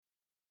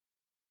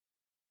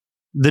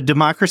The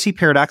Democracy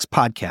Paradox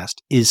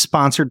podcast is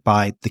sponsored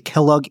by the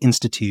Kellogg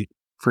Institute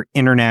for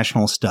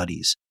International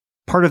Studies,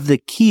 part of the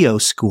Keough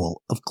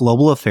School of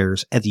Global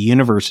Affairs at the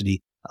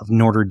University of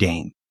Notre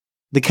Dame.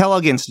 The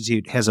Kellogg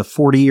Institute has a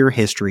 40-year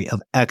history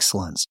of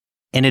excellence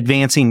in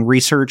advancing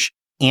research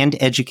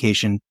and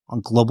education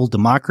on global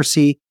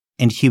democracy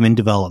and human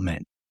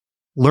development.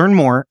 Learn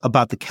more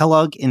about the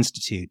Kellogg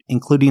Institute,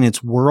 including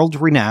its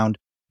world-renowned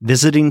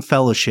visiting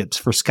fellowships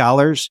for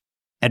scholars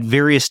at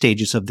various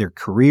stages of their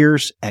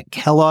careers at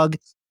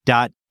kellogg.nd.edu.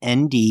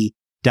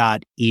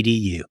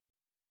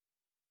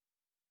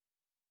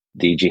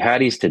 The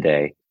jihadis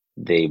today,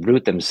 they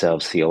root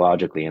themselves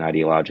theologically and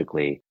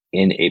ideologically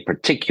in a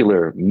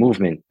particular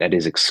movement that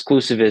is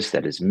exclusivist,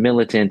 that is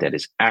militant, that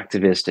is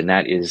activist, and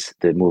that is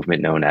the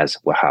movement known as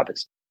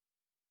Wahhabism.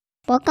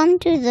 Welcome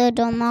to the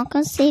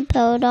Democracy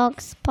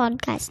Paradox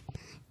podcast.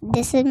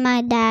 This is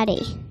my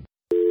daddy.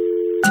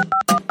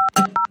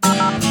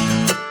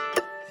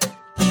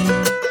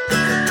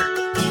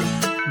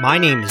 My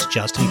name is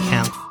Justin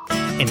Kemp,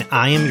 and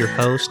I am your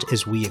host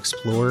as we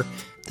explore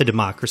the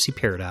Democracy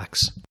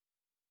Paradox.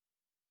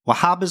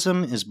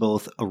 Wahhabism is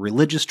both a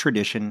religious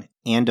tradition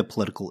and a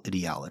political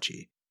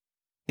ideology.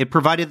 It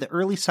provided the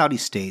early Saudi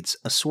states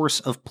a source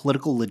of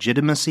political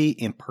legitimacy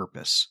and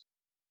purpose.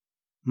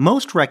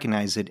 Most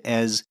recognize it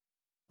as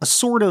a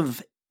sort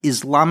of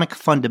Islamic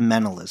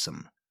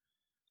fundamentalism,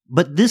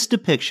 but this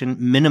depiction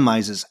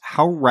minimizes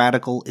how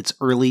radical its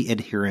early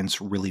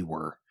adherents really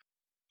were.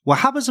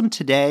 Wahhabism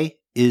today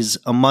is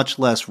a much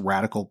less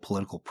radical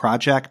political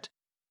project,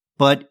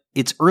 but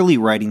its early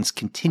writings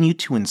continue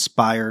to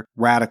inspire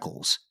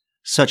radicals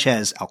such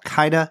as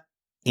Al-Qaeda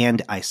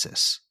and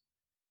ISIS.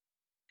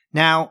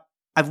 Now,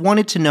 I've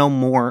wanted to know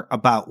more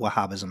about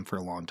Wahhabism for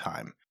a long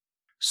time.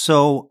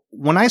 So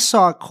when I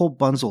saw Cole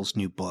Bunzel's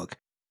new book,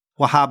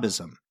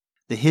 Wahhabism,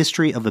 The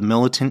History of a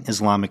Militant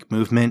Islamic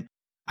Movement,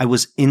 I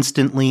was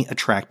instantly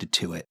attracted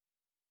to it.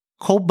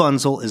 Cole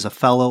Bunzel is a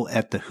fellow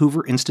at the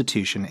Hoover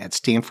Institution at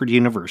Stanford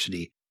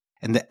University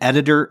and the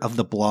editor of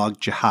the blog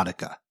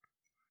Jihadika.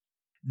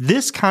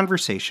 This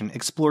conversation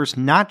explores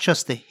not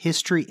just the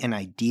history and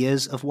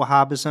ideas of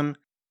Wahhabism,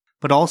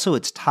 but also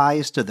its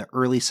ties to the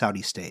early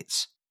Saudi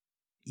states.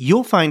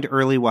 You'll find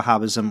early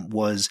Wahhabism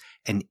was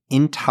an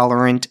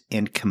intolerant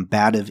and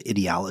combative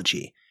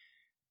ideology.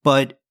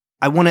 But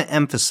I want to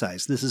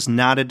emphasize this is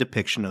not a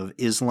depiction of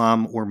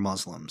Islam or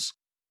Muslims.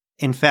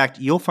 In fact,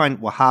 you'll find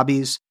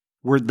Wahhabis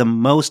were the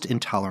most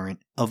intolerant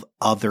of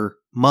other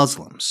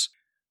Muslims.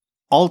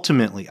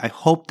 Ultimately, I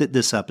hope that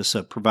this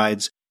episode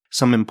provides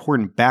some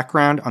important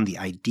background on the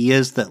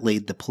ideas that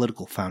laid the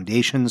political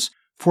foundations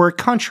for a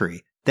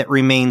country that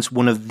remains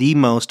one of the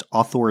most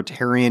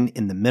authoritarian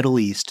in the Middle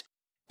East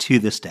to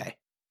this day.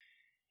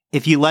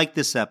 If you like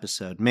this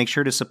episode, make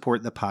sure to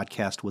support the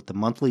podcast with a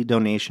monthly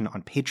donation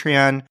on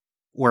Patreon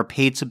or a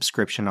paid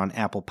subscription on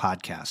Apple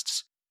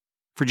Podcasts.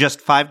 For just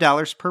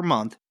 $5 per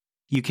month,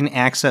 you can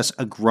access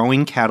a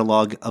growing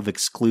catalog of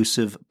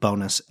exclusive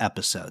bonus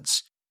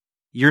episodes.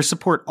 Your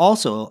support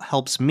also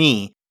helps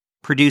me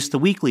produce the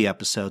weekly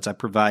episodes I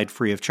provide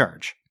free of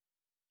charge.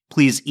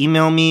 Please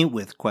email me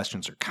with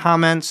questions or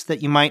comments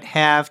that you might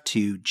have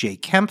to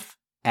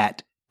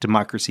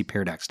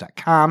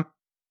jkempf@democracyparadox.com.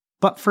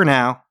 But for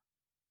now,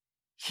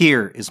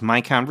 here is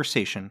my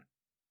conversation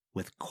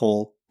with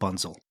Cole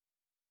Bunzel.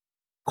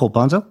 Cole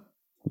Bunzel,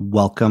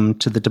 welcome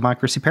to the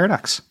Democracy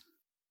Paradox.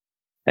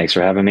 Thanks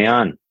for having me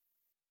on.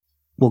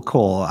 Well,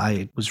 Cole,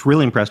 I was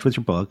really impressed with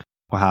your book,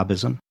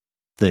 Wahhabism,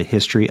 The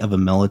History of a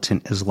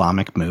Militant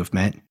Islamic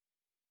Movement.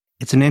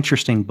 It's an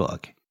interesting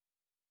book.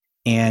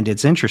 And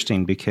it's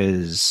interesting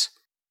because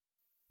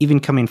even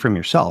coming from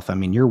yourself, I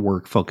mean, your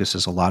work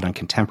focuses a lot on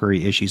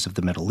contemporary issues of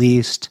the Middle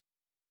East.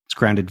 It's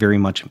grounded very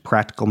much in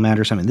practical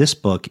matters. I mean, this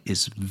book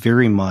is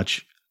very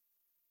much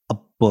a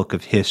book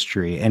of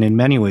history. And in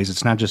many ways,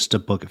 it's not just a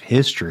book of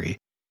history.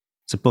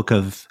 It's a book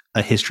of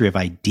a history of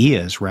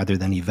ideas rather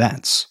than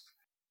events.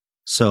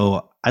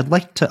 So I'd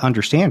like to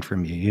understand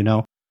from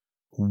you,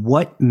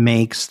 what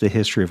makes the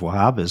history of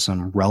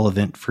Wahhabism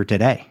relevant for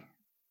today?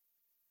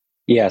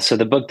 Yeah, so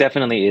the book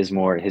definitely is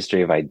more a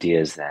history of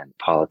ideas than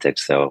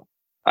politics, though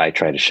I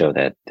try to show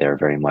that they're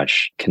very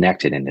much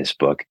connected in this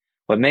book.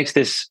 What makes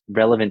this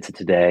relevant to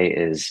today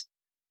is,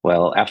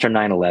 well, after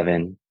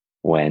 9/11,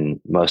 when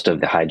most of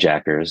the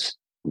hijackers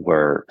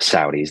were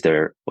Saudis,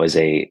 there was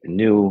a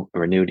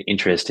renewed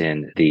interest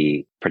in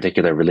the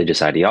particular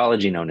religious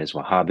ideology known as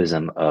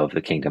Wahhabism of the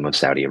Kingdom of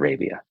Saudi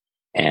Arabia.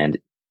 And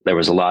there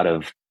was a lot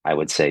of, I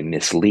would say,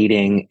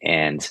 misleading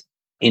and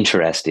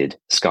interested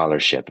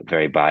scholarship,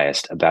 very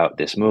biased about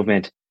this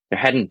movement. There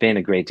hadn't been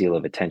a great deal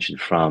of attention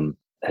from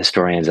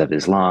historians of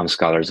Islam,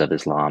 scholars of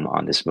Islam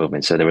on this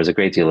movement. So there was a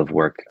great deal of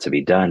work to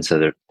be done. So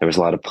there was a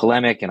lot of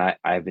polemic, and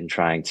I've been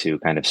trying to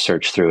kind of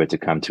search through it to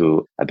come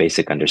to a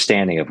basic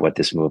understanding of what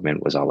this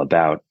movement was all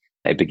about.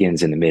 It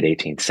begins in the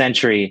mid-18th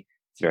century.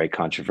 It's very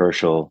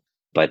controversial.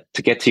 But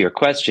to get to your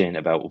question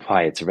about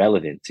why it's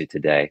relevant to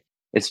today,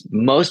 it's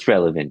most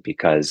relevant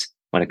because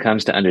when it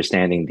comes to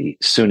understanding the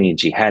Sunni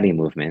jihadi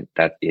movement,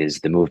 that is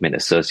the movement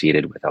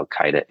associated with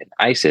Al-Qaeda and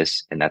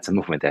ISIS, and that's a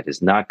movement that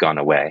has not gone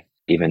away,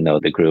 even though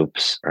the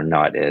groups are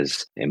not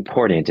as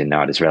important and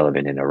not as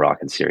relevant in Iraq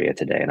and Syria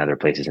today and other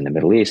places in the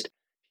Middle East. If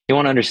you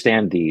want to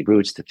understand the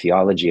roots, the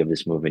theology of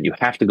this movement, you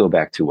have to go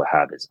back to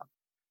Wahhabism,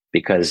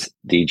 because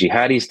the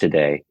jihadis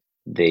today,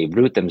 they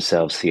root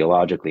themselves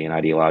theologically and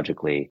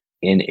ideologically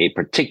in a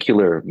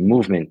particular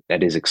movement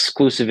that is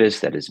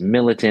exclusivist, that is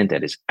militant,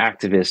 that is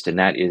activist, and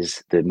that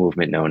is the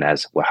movement known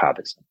as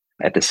Wahhabism.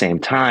 At the same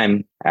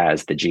time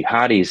as the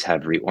jihadis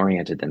have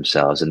reoriented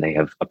themselves and they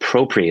have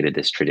appropriated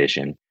this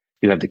tradition,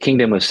 you have the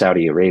Kingdom of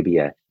Saudi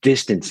Arabia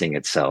distancing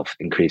itself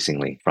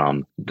increasingly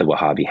from the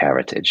Wahhabi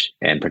heritage.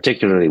 And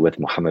particularly with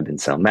Mohammed bin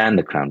Salman,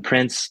 the crown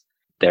prince,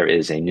 there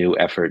is a new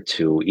effort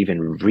to even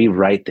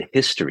rewrite the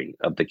history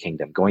of the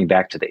kingdom, going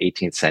back to the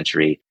 18th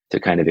century to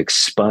kind of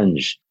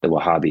expunge the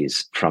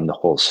Wahhabis from the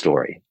whole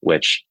story,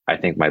 which I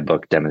think my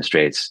book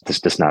demonstrates this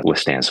does not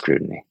withstand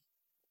scrutiny.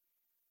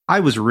 I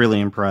was really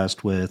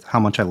impressed with how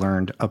much I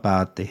learned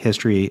about the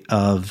history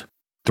of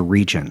the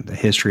region, the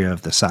history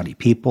of the Saudi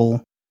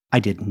people. I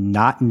did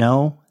not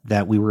know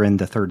that we were in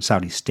the third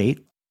Saudi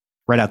state.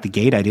 Right out the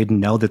gate, I didn't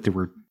know that there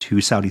were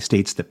two Saudi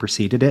states that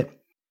preceded it.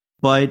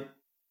 But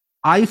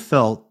I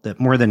felt that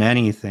more than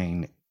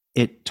anything,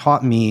 it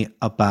taught me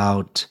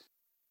about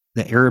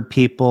the Arab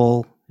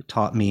people. It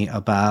taught me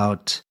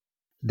about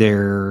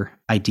their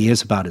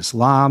ideas about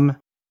Islam.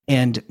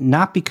 And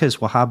not because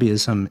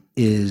Wahhabism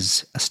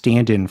is a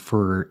stand-in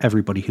for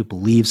everybody who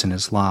believes in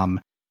Islam,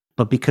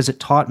 but because it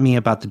taught me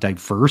about the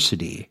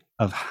diversity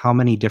of how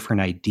many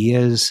different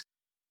ideas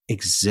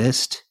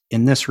exist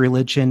in this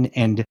religion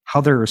and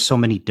how there are so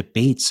many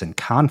debates and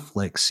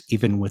conflicts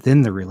even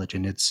within the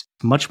religion. It's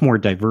much more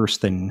diverse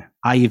than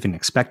I even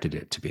expected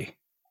it to be.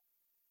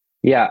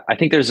 Yeah, I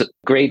think there's a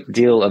great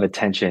deal of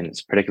attention,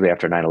 particularly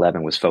after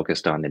 9/11, was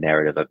focused on the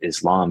narrative of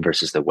Islam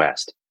versus the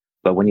West.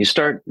 But when you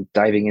start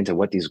diving into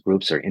what these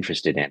groups are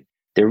interested in,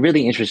 they're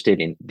really interested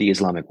in the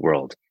Islamic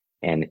world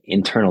and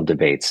internal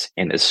debates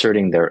and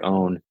asserting their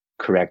own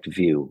correct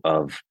view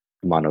of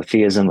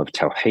monotheism, of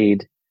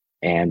Tawheed,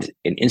 and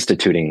in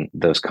instituting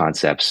those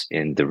concepts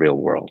in the real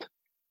world.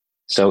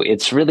 So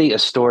it's really a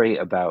story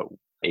about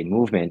a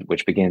movement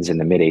which begins in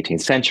the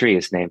mid-18th century.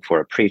 It's named for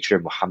a preacher,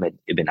 Muhammad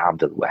ibn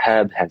Abdul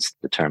Wahhab, hence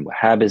the term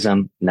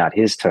Wahhabism. Not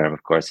his term,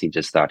 of course. He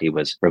just thought he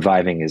was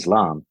reviving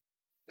Islam.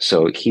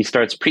 So he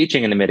starts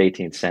preaching in the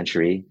mid-18th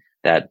century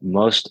that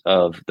most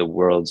of the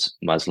world's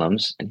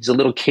Muslims, and he's a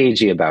little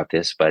cagey about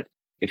this, but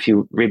if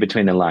you read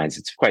between the lines,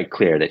 it's quite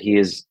clear that he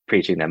is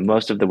preaching that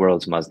most of the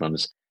world's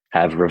Muslims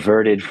have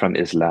reverted from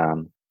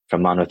Islam,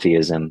 from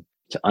monotheism,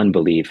 to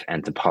unbelief,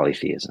 and to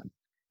polytheism.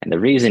 And the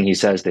reason he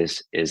says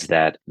this is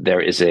that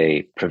there is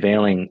a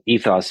prevailing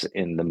ethos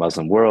in the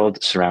Muslim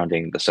world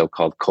surrounding the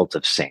so-called cult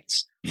of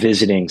saints,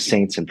 visiting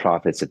saints and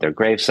prophets at their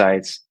grave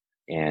sites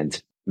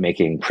and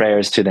making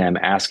prayers to them,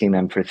 asking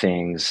them for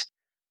things,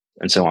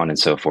 and so on and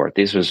so forth.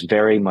 This was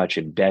very much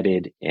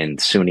embedded in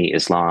Sunni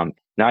Islam,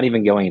 not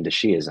even going into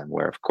Shiism,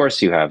 where of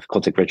course you have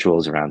cultic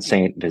rituals around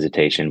saint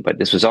visitation, but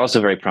this was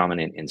also very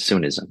prominent in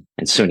Sunnism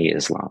and Sunni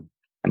Islam.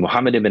 And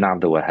Muhammad ibn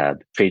Abdul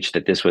Wahhab preached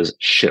that this was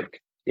shirk.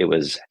 It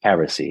was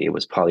heresy. It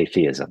was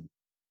polytheism.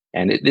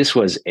 And this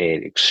was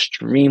an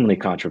extremely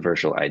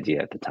controversial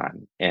idea at the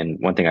time. And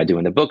one thing I do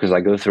in the book is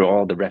I go through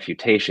all the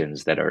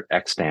refutations that are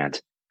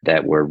extant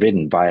that were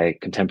written by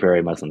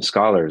contemporary Muslim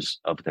scholars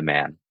of the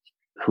man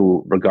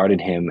who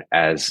regarded him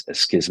as a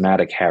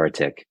schismatic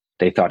heretic.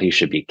 They thought he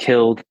should be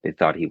killed. They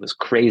thought he was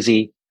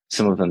crazy.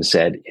 Some of them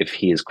said if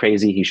he is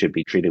crazy, he should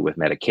be treated with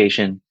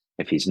medication.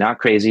 If he's not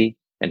crazy,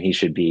 then he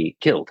should be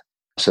killed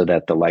so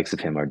that the likes of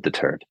him are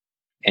deterred.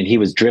 And he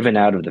was driven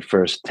out of the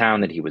first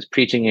town that he was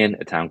preaching in,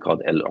 a town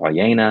called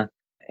El-Uyayna,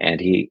 and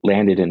he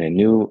landed in a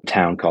new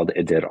town called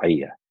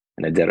Ad-Dir'iyah.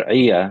 And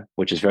Ad-Dir'iyah,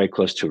 which is very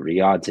close to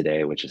Riyadh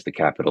today, which is the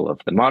capital of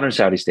the modern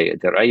Saudi state,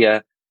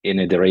 Ad-Dir'iyah, in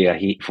Ad-Dir'iyah,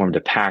 he formed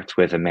a pact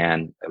with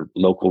a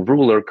local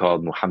ruler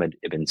called Muhammad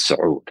ibn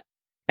Saud.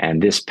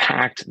 And this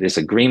pact, this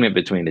agreement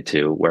between the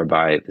two,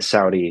 whereby the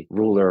Saudi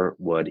ruler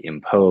would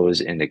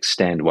impose and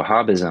extend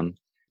Wahhabism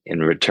in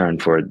return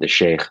for the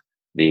Sheikh,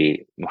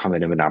 the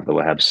Muhammad ibn Abdul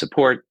Wahhab's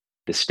support,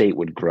 the state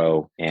would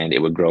grow and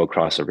it would grow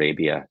across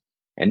Arabia.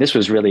 And this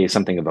was really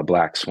something of a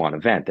black swan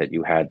event that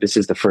you had. This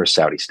is the first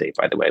Saudi state,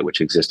 by the way,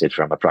 which existed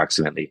from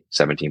approximately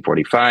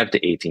 1745 to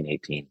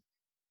 1818.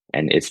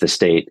 And it's the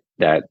state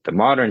that the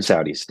modern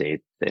Saudi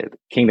state, the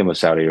Kingdom of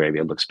Saudi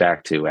Arabia, looks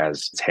back to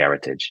as its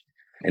heritage.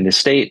 And the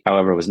state,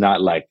 however, was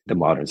not like the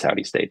modern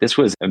Saudi state. This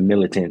was a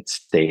militant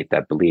state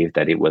that believed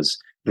that it was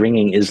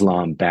bringing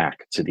Islam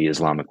back to the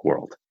Islamic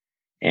world.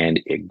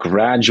 And it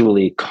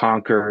gradually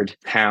conquered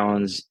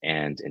towns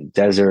and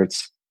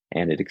deserts,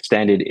 and it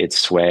extended its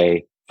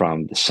sway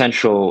from the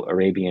central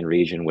Arabian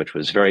region, which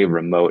was very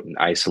remote and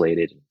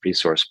isolated and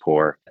resource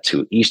poor,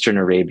 to eastern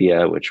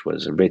Arabia, which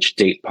was a rich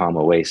date palm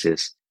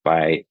oasis.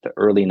 By the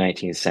early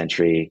 19th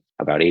century,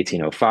 about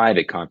 1805,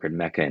 it conquered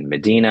Mecca and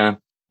Medina.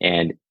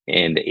 And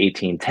In the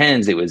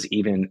 1810s, it was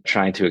even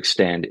trying to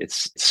extend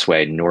its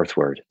sway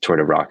northward toward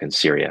Iraq and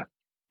Syria.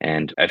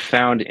 And I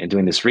found in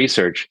doing this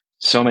research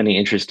so many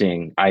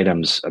interesting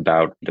items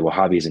about the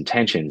Wahhabis'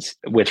 intentions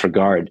with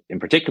regard in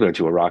particular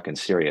to Iraq and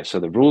Syria. So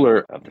the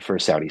ruler of the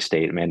first Saudi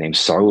state, a man named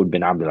Saud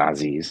bin Abdul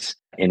Aziz,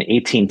 in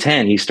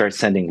 1810, he starts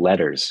sending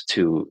letters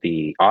to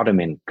the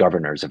Ottoman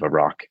governors of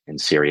Iraq and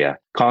Syria,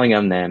 calling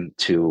on them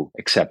to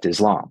accept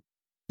Islam.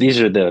 These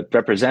are the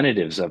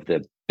representatives of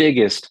the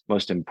biggest,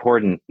 most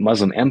important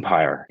Muslim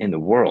empire in the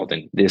world.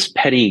 And this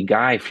petty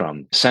guy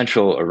from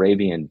Central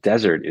Arabian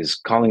desert is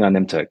calling on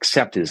them to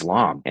accept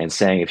Islam and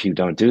saying, if you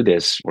don't do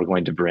this, we're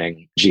going to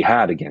bring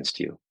jihad against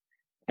you.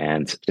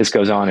 And this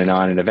goes on.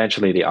 And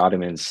eventually the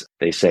Ottomans,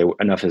 they say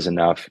enough is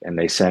enough. And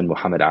they send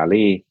Muhammad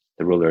Ali,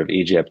 the ruler of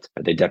Egypt,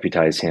 they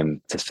deputize him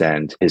to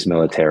send his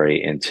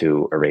military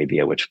into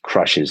Arabia, which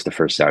crushes the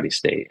first Saudi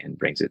state and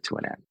brings it to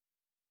an end.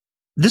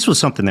 This was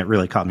something that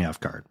really caught me off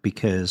guard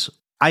because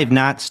I have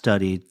not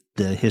studied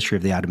the history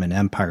of the Ottoman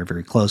Empire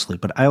very closely,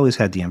 but I always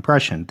had the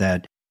impression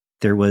that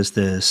there was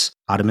this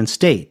Ottoman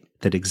state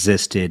that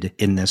existed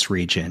in this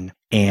region,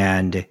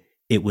 and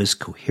it was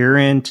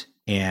coherent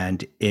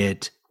and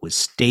it was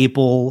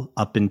stable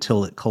up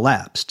until it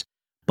collapsed.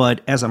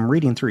 But as I'm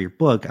reading through your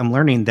book, I'm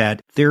learning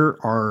that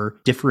there are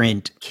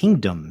different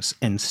kingdoms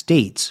and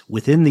states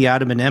within the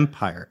Ottoman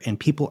Empire, and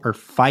people are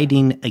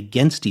fighting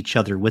against each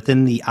other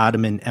within the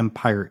Ottoman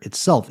Empire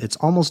itself. It's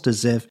almost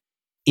as if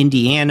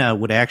Indiana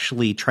would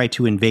actually try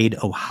to invade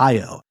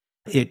Ohio.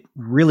 It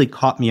really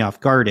caught me off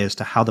guard as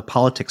to how the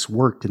politics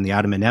worked in the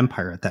Ottoman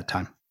Empire at that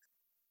time.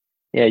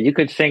 Yeah, you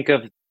could think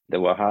of the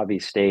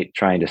Wahhabi state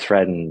trying to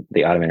threaten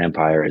the Ottoman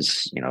Empire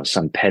as,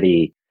 some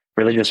petty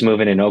religious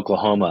movement in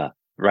Oklahoma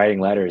writing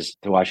letters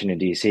to Washington,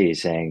 D.C.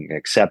 saying,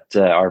 accept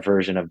our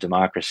version of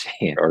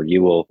democracy or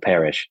you will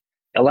perish.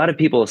 A lot of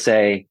people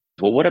say,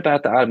 well, what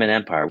about the Ottoman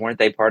Empire? Weren't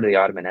they part of the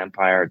Ottoman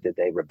Empire? Did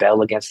they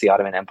rebel against the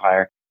Ottoman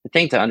Empire? The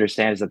thing to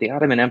understand is that the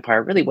Ottoman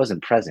Empire really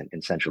wasn't present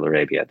in Central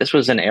Arabia. This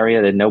was an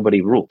area that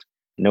nobody ruled.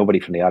 Nobody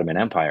from the Ottoman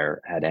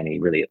Empire had any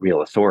really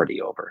real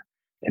authority over.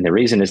 And the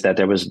reason is that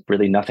there was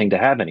really nothing to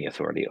have any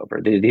authority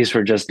over. These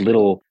were just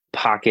little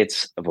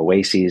pockets of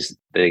oases.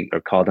 They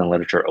are called in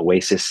literature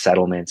oasis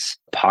settlements,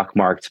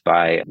 pockmarked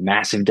by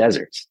massive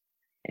deserts.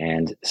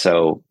 And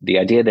so the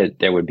idea that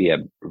there would be a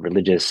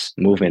religious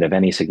movement of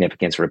any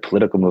significance or a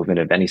political movement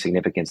of any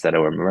significance that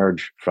will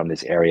emerge from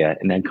this area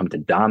and then come to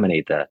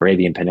dominate the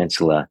Arabian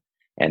Peninsula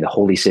and the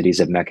holy cities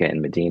of Mecca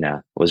and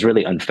Medina was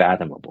really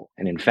unfathomable.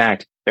 And in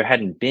fact, there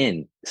hadn't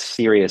been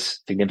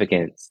serious,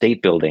 significant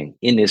state building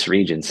in this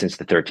region since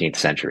the 13th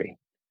century.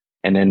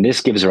 And then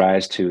this gives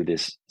rise to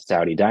this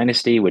Saudi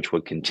dynasty, which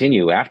would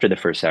continue after the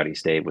first Saudi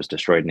state was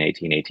destroyed in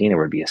 1818. There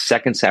would be a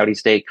second Saudi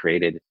state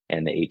created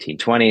in the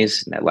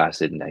 1820s, and that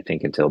lasted, I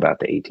think, until about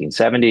the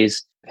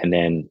 1870s. And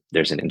then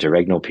there's an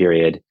interregnal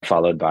period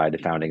followed by the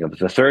founding of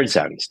the third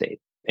Saudi state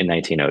in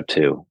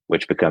 1902,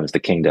 which becomes the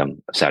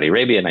Kingdom of Saudi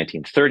Arabia in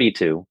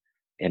 1932.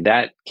 In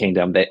that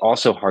kingdom, they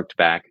also harked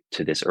back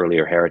to this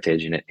earlier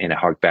heritage and it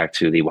harked back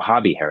to the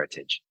Wahhabi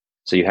heritage.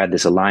 So you had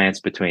this alliance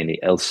between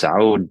the El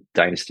Saud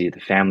dynasty, the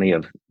family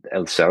of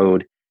El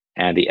Saud,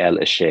 and the El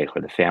Sheikh,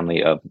 or the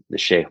family of the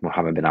Sheikh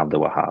Muhammad bin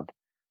Abdul Wahhab.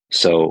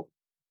 So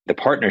the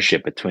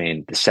partnership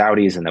between the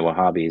Saudis and the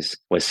Wahhabis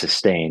was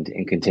sustained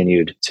and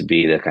continued to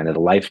be the kind of the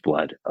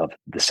lifeblood of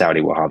the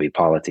Saudi Wahhabi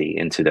polity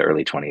into the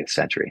early 20th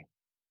century.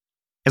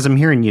 As I'm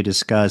hearing you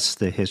discuss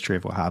the history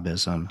of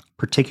Wahhabism,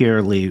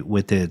 particularly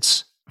with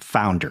its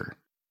founder,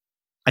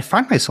 I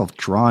find myself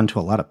drawn to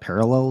a lot of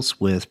parallels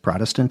with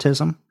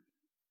Protestantism,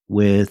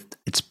 with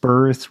its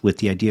birth, with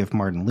the idea of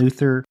Martin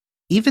Luther,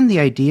 even the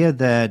idea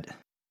that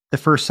the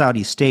first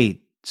Saudi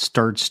state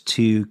starts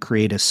to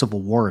create a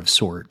civil war of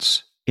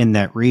sorts in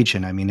that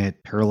region. I mean,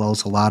 it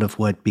parallels a lot of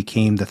what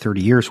became the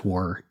 30 Years'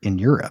 War in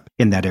Europe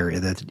in that area,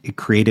 that it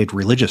created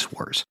religious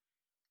wars.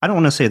 I don't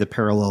want to say the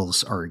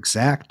parallels are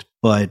exact,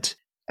 but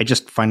I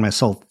just find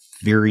myself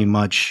very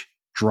much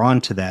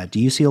drawn to that. Do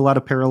you see a lot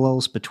of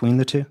parallels between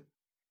the two?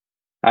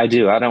 I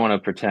do. I don't want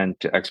to pretend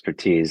to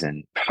expertise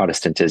in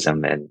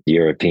Protestantism and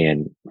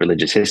European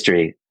religious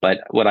history.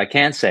 But what I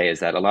can say is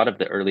that a lot of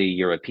the early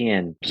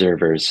European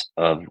observers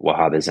of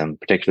Wahhabism,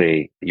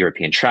 particularly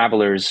European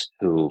travelers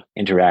who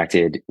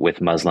interacted with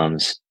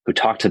Muslims, who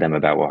talked to them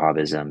about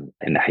Wahhabism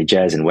in the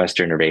Hijaz and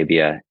Western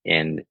Arabia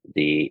in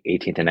the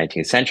 18th and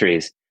 19th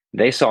centuries,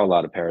 they saw a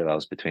lot of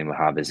parallels between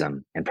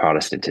Wahhabism and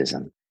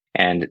Protestantism.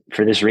 And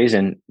for this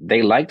reason,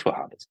 they liked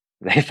Wahhabism.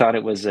 They thought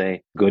it was a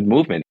good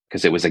movement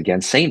because it was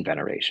against saint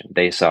veneration.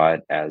 They saw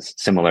it as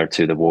similar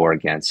to the war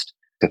against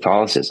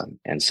Catholicism.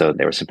 And so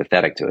they were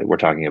sympathetic to it. We're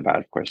talking about,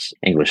 of course,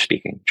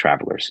 English-speaking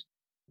travelers.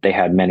 They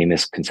had many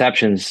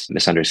misconceptions,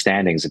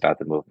 misunderstandings about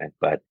the movement,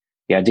 but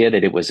the idea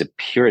that it was a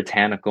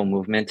puritanical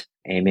movement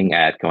aiming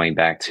at going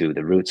back to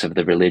the roots of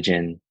the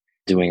religion,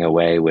 doing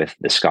away with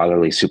the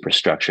scholarly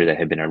superstructure that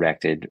had been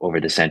erected over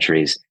the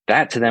centuries,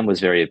 that to them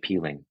was very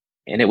appealing.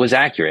 And it was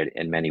accurate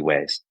in many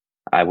ways.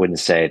 I wouldn't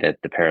say that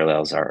the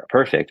parallels are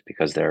perfect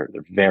because they're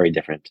very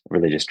different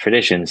religious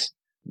traditions,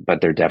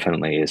 but there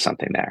definitely is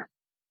something there.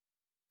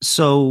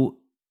 So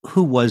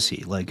who was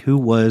he? Like, who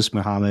was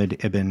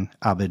Muhammad ibn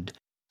Abd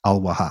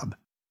al-Wahhab?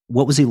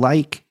 What was he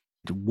like?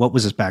 What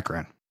was his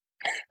background?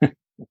 Well,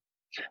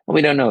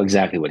 we don't know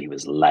exactly what he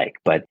was like,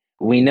 but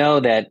we know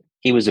that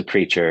he was a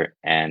preacher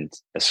and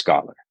a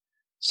scholar.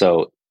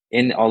 So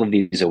in all of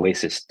these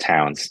oasis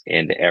towns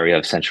in the area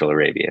of Central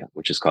Arabia,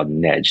 which is called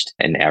Nejd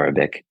in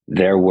Arabic,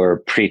 there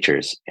were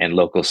preachers and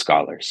local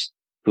scholars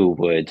who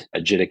would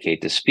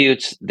adjudicate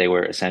disputes. They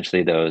were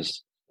essentially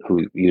those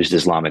who used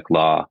Islamic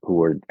law, who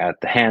were at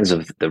the hands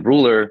of the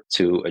ruler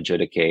to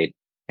adjudicate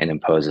and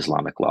impose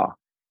Islamic law.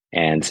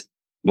 And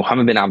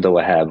Muhammad bin Abdul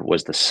Wahhab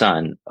was the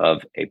son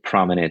of a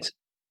prominent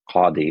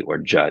qadi or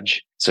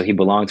judge. So he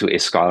belonged to a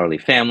scholarly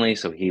family.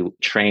 So he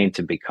trained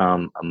to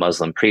become a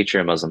Muslim preacher,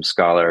 a Muslim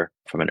scholar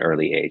from an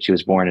early age. He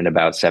was born in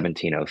about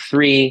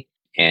 1703,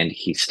 and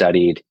he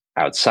studied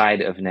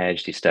outside of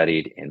Nejd. He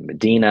studied in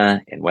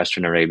Medina, in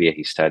Western Arabia.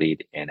 He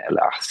studied in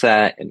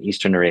Al-Ahsa, in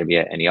Eastern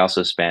Arabia. And he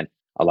also spent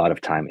a lot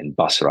of time in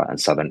Basra in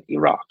southern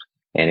Iraq.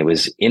 And it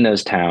was in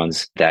those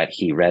towns that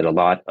he read a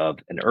lot of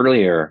an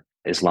earlier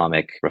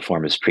Islamic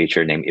reformist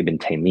preacher named Ibn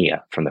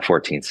Taymiyyah from the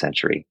 14th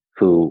century,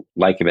 who,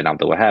 like Ibn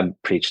Abdul Wahhab,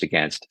 preached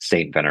against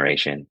saint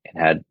veneration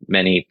and had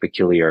many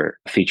peculiar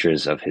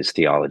features of his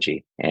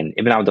theology. And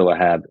Ibn Abdul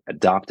Wahhab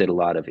adopted a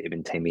lot of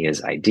Ibn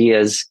Taymiyyah's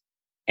ideas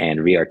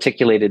and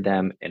re-articulated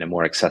them in a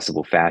more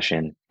accessible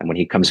fashion. And when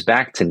he comes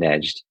back to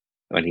Nejd,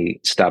 when he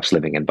stops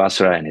living in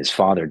Basra and his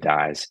father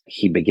dies,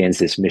 he begins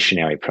this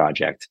missionary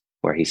project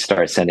where he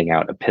starts sending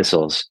out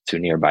epistles to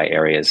nearby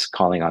areas,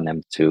 calling on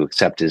them to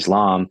accept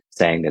Islam,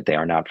 saying that they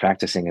are not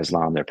practicing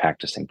Islam, they're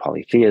practicing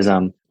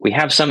polytheism. We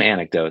have some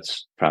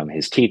anecdotes from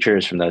his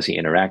teachers, from those he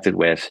interacted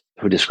with,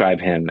 who describe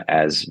him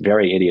as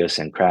very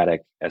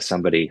idiosyncratic, as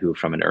somebody who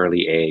from an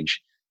early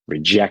age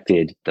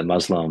rejected the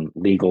Muslim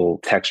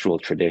legal textual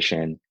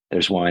tradition.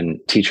 There's one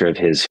teacher of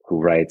his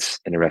who writes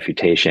in a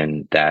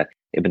refutation that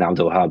Ibn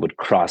Abdul Wahhab would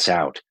cross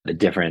out the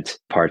different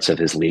parts of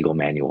his legal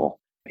manual.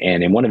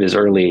 And in one of his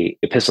early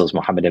epistles,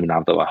 Muhammad ibn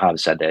Abdul Wahhab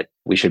said that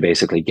we should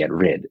basically get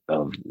rid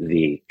of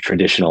the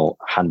traditional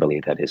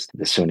Hanbali, that is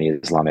the Sunni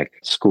Islamic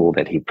school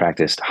that he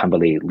practiced,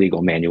 Hanbali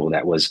legal manual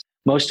that was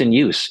most in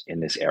use in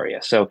this area.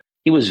 So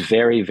he was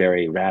very,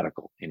 very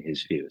radical in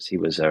his views. He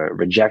was a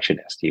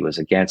rejectionist. He was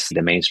against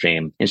the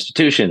mainstream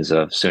institutions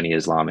of Sunni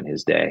Islam in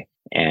his day.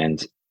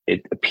 And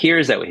it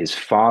appears that his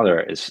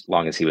father, as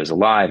long as he was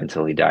alive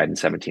until he died in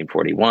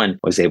 1741,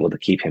 was able to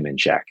keep him in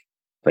check.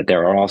 But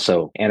there are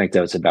also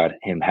anecdotes about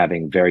him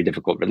having very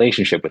difficult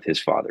relationship with his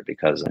father,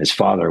 because his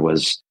father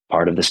was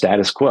part of the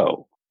status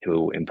quo,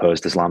 who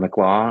imposed Islamic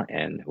law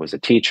and was a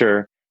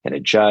teacher and a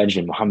judge.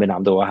 And Muhammad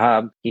Abdul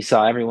Wahhab, he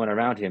saw everyone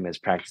around him as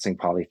practicing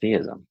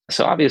polytheism.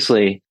 So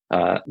obviously,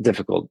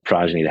 difficult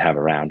progeny to have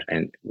around.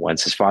 And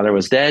once his father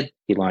was dead,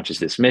 he launches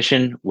this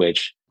mission,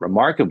 which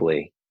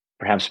remarkably,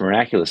 perhaps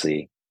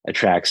miraculously,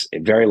 attracts a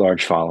very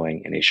large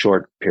following in a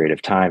short period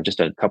of time, just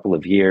a couple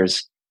of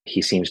years.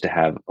 He seems to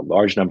have a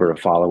large number of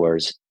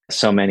followers,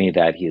 so many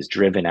that he is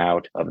driven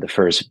out of the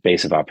first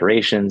base of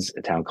operations,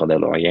 a town called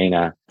El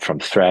Oyena, from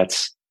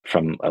threats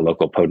from a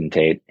local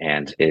potentate,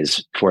 and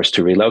is forced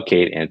to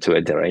relocate into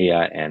a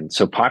Diriyah. And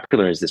so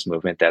popular is this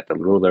movement that the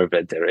ruler of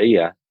a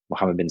Diriyah,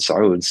 Muhammad bin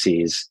Saud,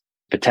 sees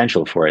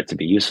potential for it to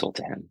be useful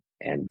to him.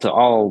 And to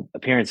all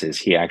appearances,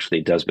 he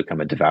actually does become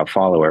a devout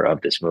follower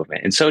of this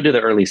movement. And so do the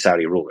early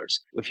Saudi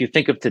rulers. If you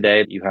think of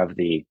today, you have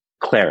the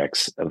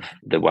clerics of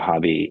the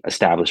Wahhabi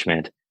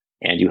establishment,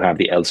 and you have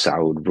the El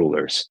Saud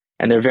rulers.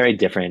 And they're very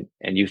different.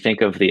 And you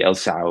think of the El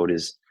Saud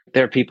as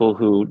they're people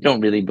who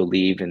don't really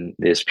believe in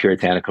this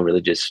puritanical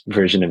religious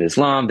version of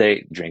Islam.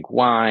 They drink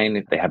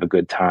wine, they have a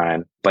good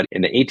time. But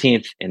in the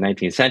 18th and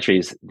 19th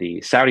centuries,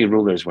 the Saudi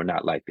rulers were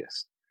not like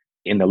this.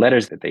 In the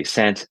letters that they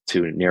sent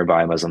to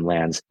nearby Muslim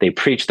lands, they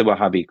preach the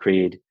Wahhabi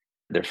creed.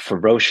 They're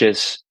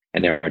ferocious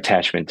in their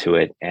attachment to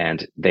it,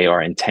 and they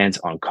are intent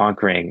on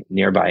conquering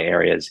nearby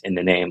areas in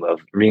the name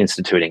of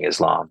reinstituting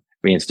Islam,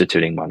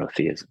 reinstituting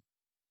monotheism.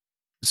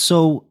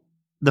 So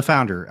the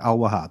founder,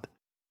 al-Wahhab,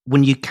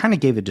 when you kind of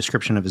gave a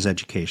description of his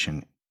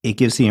education, it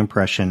gives the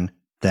impression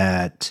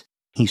that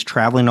he's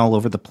traveling all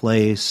over the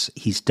place.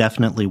 He's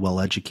definitely well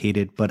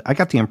educated, but I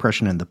got the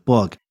impression in the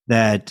book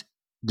that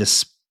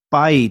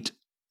despite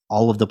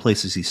all of the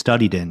places he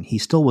studied in, he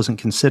still wasn't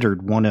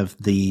considered one of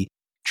the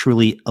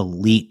truly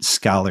elite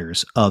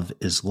scholars of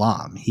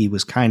Islam. He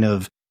was kind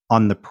of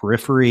on the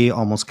periphery,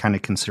 almost kind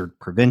of considered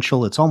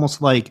provincial. It's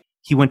almost like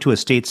he went to a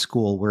state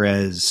school,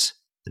 whereas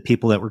the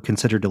people that were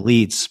considered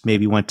elites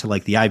maybe went to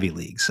like the Ivy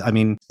Leagues. I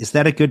mean, is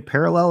that a good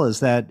parallel? Is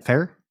that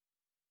fair?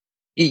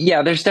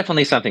 Yeah, there's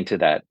definitely something to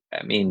that.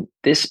 I mean,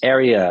 this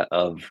area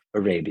of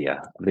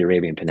Arabia, of the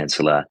Arabian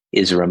Peninsula,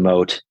 is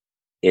remote,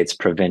 it's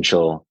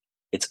provincial,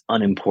 it's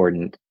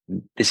unimportant.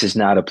 This is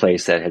not a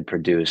place that had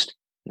produced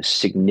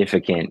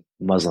significant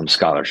Muslim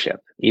scholarship.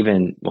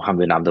 Even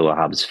Muhammad bin Abdul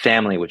Wahhab's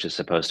family, which is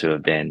supposed to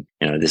have been,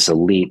 this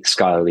elite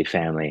scholarly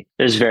family,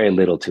 there's very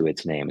little to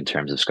its name in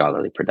terms of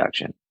scholarly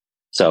production.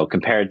 So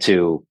compared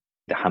to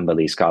the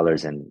Hanbali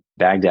scholars in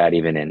Baghdad,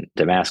 even in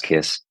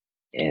Damascus,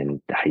 in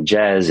the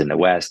Hijaz, in the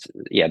West,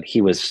 yeah,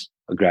 he was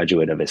a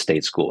graduate of a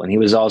state school. And he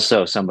was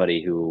also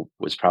somebody who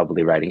was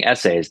probably writing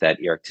essays that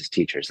irked his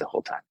teachers the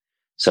whole time.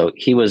 So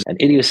he was an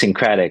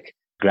idiosyncratic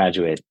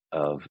graduate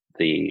of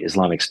the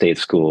Islamic State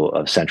School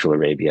of Central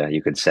Arabia,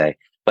 you could say.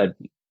 But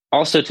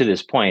also to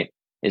this point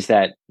is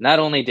that not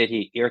only did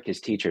he irk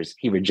his teachers,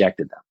 he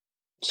rejected them.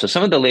 So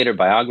some of the later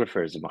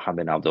biographers of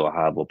Muhammad bin Abdul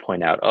Wahhab will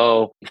point out,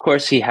 oh, of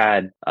course he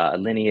had a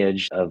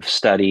lineage of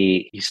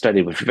study. He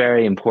studied with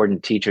very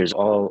important teachers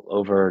all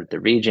over the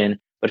region.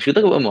 But if you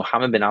look at what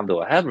Muhammad bin Abdul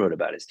Wahhab wrote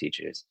about his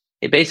teachers,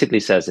 it basically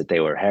says that they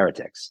were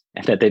heretics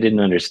and that they didn't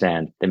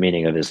understand the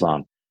meaning of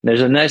Islam.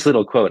 There's a nice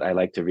little quote I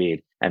like to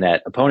read, and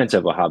that opponents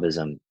of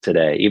Wahhabism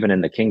today, even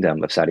in the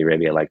Kingdom of Saudi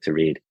Arabia, like to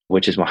read,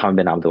 which is Muhammad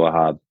bin Abdul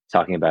Wahhab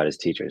talking about his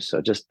teachers.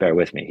 So just bear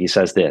with me. He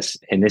says this,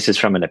 and this is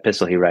from an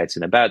epistle he writes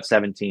in about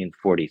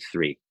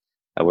 1743.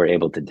 We're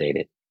able to date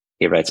it.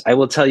 He writes, I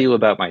will tell you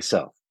about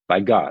myself. By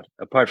God,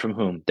 apart from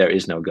whom there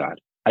is no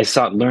God. I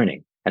sought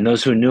learning, and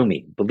those who knew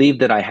me believed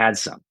that I had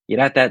some. Yet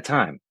at that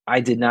time, I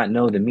did not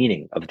know the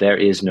meaning of there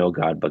is no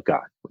God but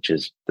God, which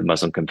is the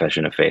Muslim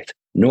confession of faith.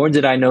 Nor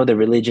did I know the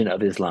religion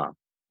of Islam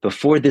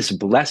before this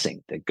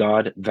blessing that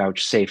God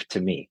vouchsafed to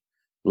me.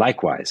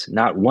 Likewise,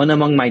 not one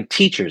among my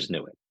teachers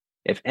knew it.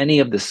 If any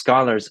of the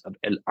scholars of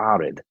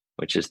Al-Arid,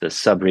 which is the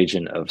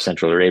sub-region of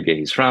Central Arabia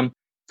he's from,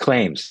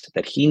 claims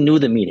that he knew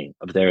the meaning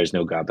of there is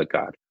no God but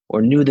God,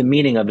 or knew the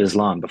meaning of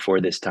Islam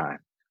before this time,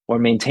 or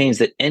maintains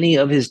that any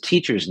of his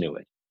teachers knew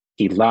it,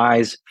 he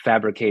lies,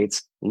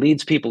 fabricates,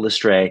 leads people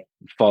astray,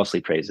 and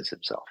falsely praises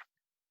himself.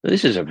 So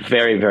this is a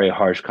very, very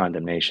harsh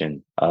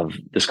condemnation of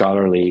the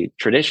scholarly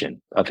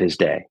tradition of his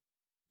day.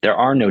 There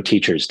are no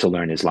teachers to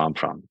learn Islam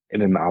from,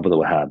 Ibn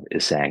Abdul Wahhab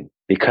is saying,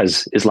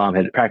 because Islam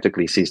had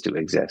practically ceased to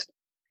exist.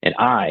 And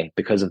I,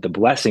 because of the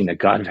blessing that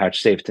God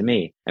vouchsafed to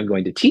me, am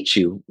going to teach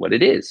you what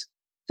it is.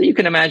 So you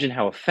can imagine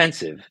how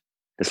offensive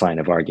this line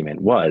of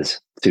argument was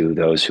to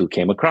those who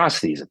came across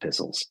these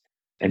epistles.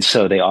 And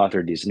so they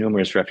authored these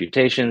numerous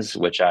refutations,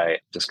 which I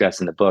discuss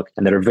in the book,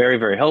 and that are very,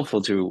 very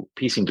helpful to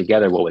piecing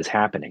together what was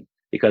happening.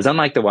 Because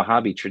unlike the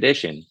Wahhabi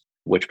tradition,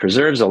 which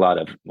preserves a lot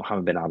of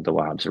Muhammad bin Abdul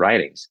Wahhab's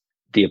writings,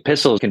 the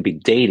epistles can be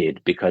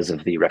dated because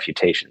of the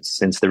refutations.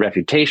 Since the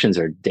refutations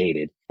are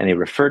dated and they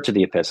refer to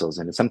the epistles,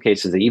 and in some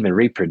cases they even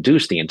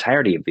reproduce the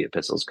entirety of the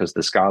epistles because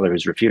the scholar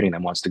who's refuting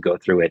them wants to go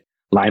through it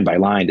line by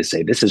line to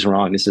say, this is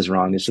wrong, this is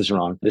wrong, this is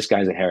wrong, this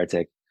guy's a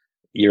heretic.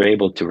 You're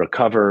able to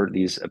recover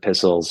these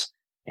epistles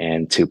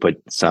and to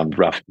put some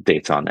rough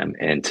dates on them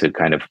and to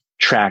kind of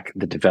track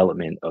the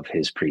development of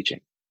his preaching.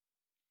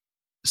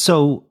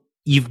 So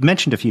you've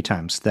mentioned a few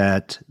times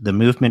that the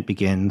movement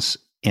begins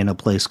in a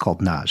place called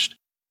Najd.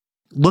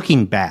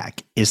 Looking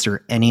back, is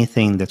there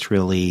anything that's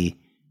really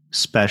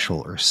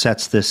special or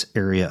sets this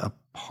area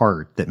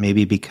apart, that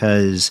maybe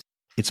because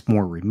it's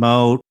more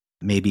remote,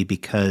 maybe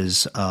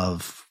because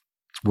of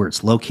where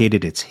it's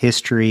located, its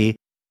history,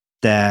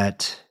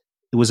 that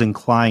it was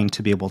inclined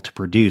to be able to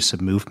produce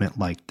a movement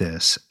like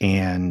this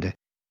and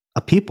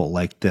a people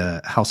like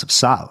the House of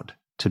Saud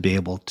to be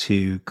able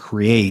to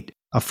create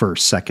a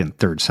first, second,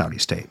 third Saudi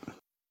state?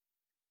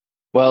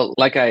 Well,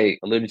 like I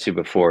alluded to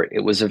before,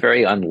 it was a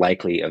very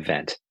unlikely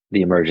event,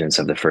 the emergence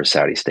of the first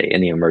Saudi state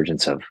and the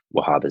emergence of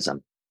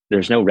Wahhabism.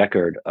 There's no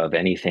record of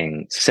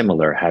anything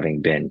similar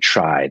having been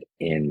tried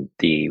in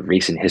the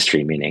recent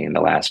history, meaning in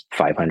the last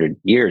 500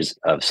 years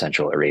of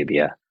Central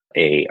Arabia,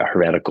 a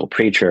heretical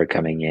preacher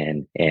coming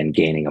in and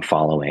gaining a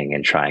following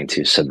and trying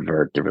to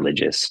subvert the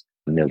religious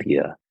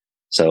milieu.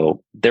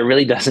 So there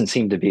really doesn't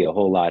seem to be a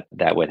whole lot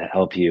that would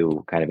help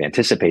you kind of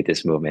anticipate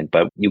this movement,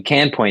 but you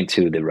can point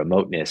to the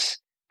remoteness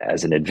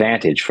as an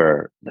advantage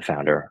for the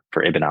founder,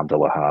 for Ibn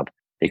Abdul Wahhab,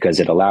 because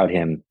it allowed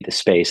him the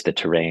space, the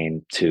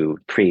terrain to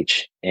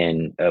preach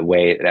in a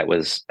way that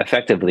was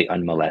effectively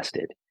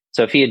unmolested.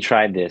 So if he had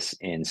tried this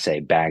in, say,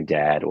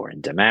 Baghdad or in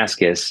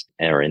Damascus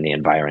or in the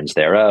environs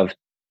thereof,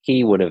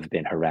 he would have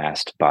been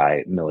harassed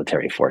by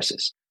military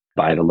forces,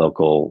 by the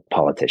local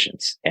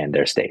politicians and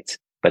their states.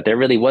 But there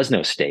really was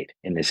no state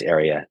in this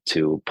area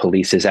to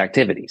police his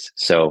activities.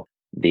 So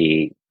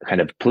the kind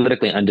of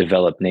politically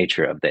undeveloped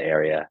nature of the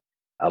area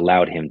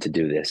allowed him to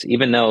do this,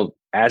 even though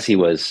as he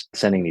was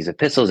sending these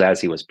epistles, as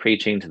he was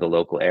preaching to the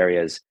local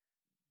areas,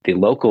 the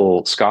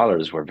local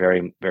scholars were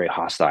very, very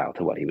hostile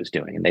to what he was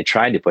doing. And they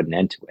tried to put an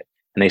end to it.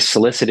 And they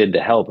solicited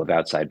the help of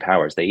outside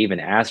powers. They even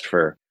asked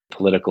for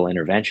political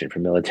intervention, for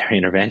military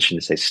intervention,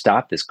 to say,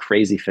 stop this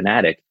crazy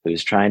fanatic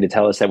who's trying to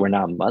tell us that we're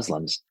not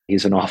Muslims.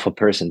 He's an awful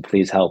person.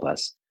 Please help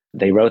us.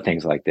 They wrote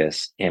things like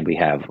this, and we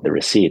have the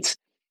receipts.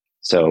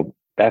 So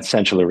that's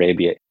Central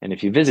Arabia. And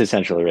if you visit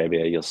Central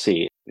Arabia, you'll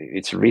see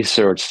it's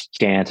resource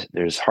scant.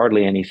 There's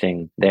hardly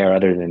anything there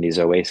other than these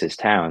oasis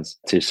towns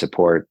to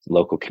support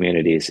local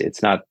communities.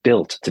 It's not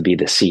built to be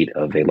the seat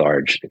of a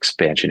large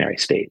expansionary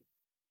state.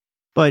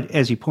 But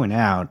as you point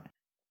out,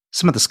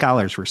 some of the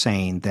scholars were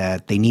saying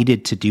that they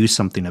needed to do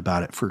something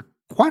about it for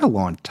quite a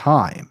long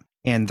time.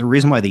 And the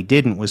reason why they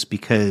didn't was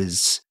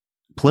because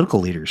political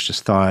leaders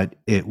just thought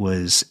it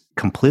was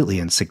completely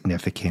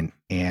insignificant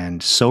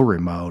and so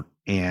remote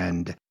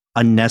and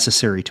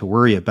unnecessary to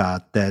worry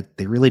about, that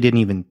they really didn't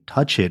even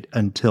touch it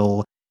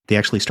until they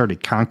actually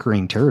started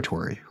conquering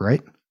territory,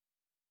 right?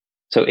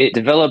 So it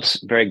develops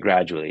very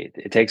gradually.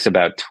 It takes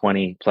about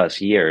 20 plus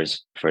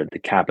years for the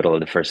capital of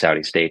the first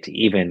Saudi state to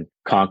even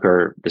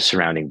conquer the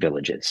surrounding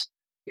villages.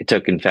 It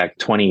took, in fact,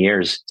 20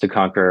 years to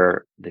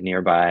conquer the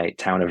nearby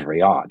town of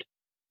Riyadh.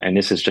 And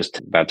this is just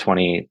about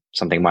 20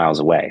 something miles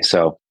away.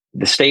 So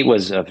the state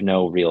was of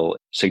no real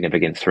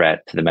significant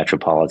threat to the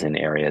metropolitan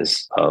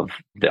areas of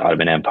the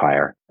Ottoman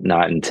Empire,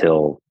 not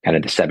until kind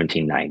of the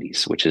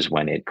 1790s, which is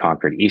when it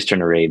conquered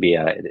Eastern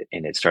Arabia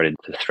and it started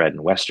to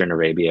threaten Western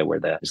Arabia, where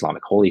the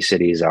Islamic holy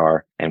cities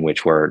are, and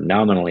which were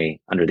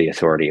nominally under the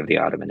authority of the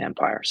Ottoman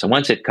Empire. So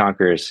once it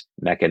conquers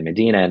Mecca and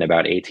Medina in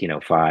about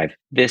 1805,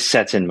 this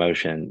sets in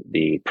motion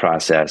the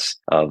process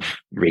of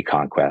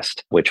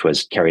reconquest, which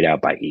was carried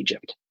out by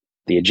Egypt.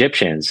 The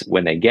Egyptians,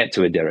 when they get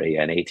to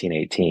Ad-Diriyah in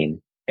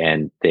 1818,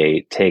 and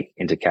they take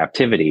into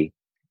captivity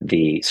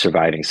the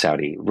surviving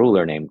Saudi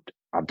ruler named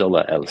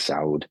Abdullah al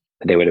Saud,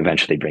 they would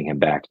eventually bring him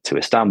back to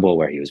Istanbul,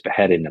 where he was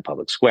beheaded in a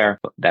public square.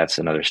 But that's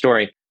another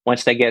story.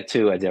 Once they get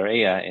to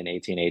Ad-Diriyah in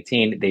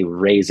 1818, they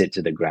raze it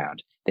to the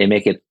ground. They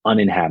make it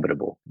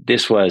uninhabitable.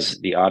 This was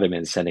the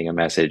Ottomans sending a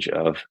message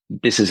of,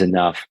 this is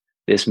enough.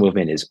 This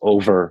movement is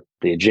over.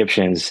 The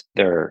Egyptians,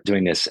 they're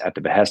doing this at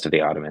the behest of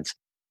the Ottomans.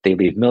 They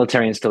leave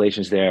military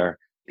installations there.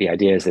 The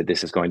idea is that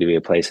this is going to be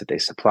a place that they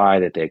supply,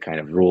 that they kind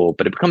of rule,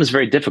 but it becomes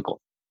very difficult.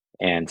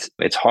 And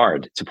it's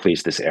hard to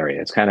police this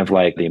area. It's kind of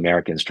like the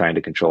Americans trying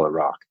to control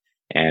Iraq.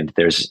 And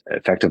there's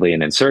effectively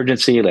an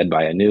insurgency led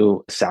by a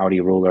new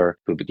Saudi ruler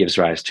who gives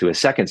rise to a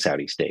second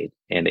Saudi state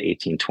in the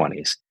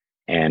 1820s.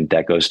 And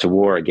that goes to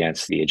war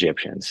against the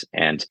Egyptians.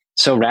 And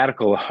so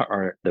radical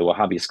are the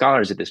Wahhabi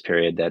scholars at this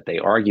period that they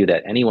argue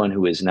that anyone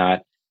who is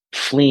not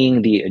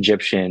fleeing the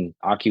Egyptian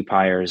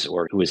occupiers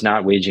or who is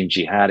not waging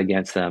jihad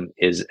against them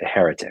is a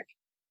heretic.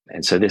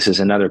 And so this is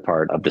another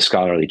part of the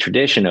scholarly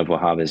tradition of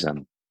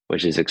Wahhabism,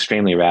 which is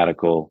extremely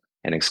radical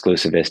and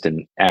exclusivist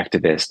and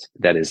activist,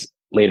 that is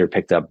later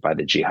picked up by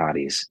the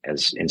jihadis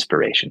as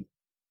inspiration.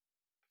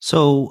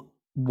 So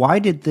why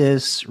did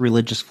this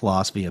religious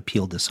philosophy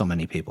appeal to so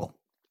many people?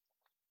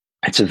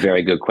 It's a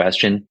very good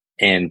question.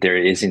 And there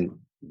isn't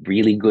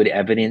really good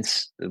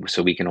evidence,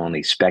 so we can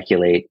only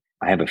speculate.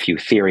 I have a few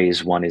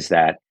theories. One is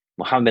that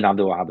Muhammad bin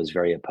Abdul Wahhab was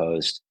very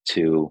opposed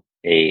to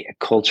a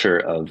culture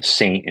of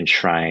saint and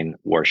shrine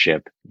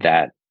worship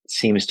that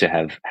seems to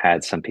have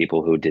had some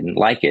people who didn't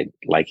like it,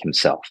 like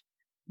himself.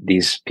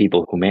 These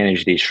people who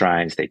managed these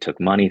shrines, they took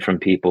money from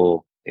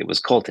people. It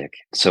was cultic.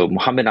 So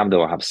Muhammad bin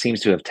Abdul Wahhab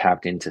seems to have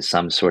tapped into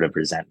some sort of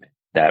resentment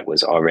that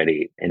was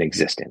already in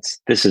existence.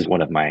 This is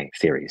one of my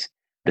theories.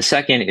 The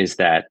second is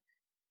that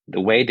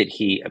the way that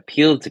he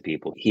appealed to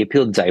people, he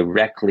appealed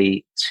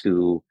directly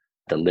to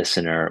the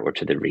listener or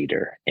to the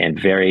reader in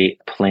very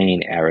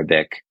plain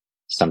Arabic,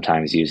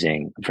 sometimes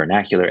using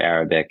vernacular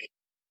Arabic.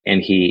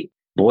 And he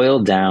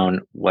boiled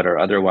down what are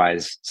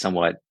otherwise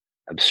somewhat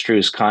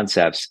abstruse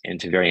concepts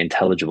into very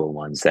intelligible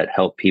ones that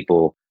help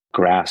people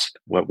grasp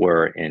what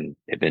were, in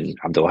Ibn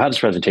Abdul Wahhab's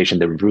presentation,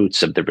 the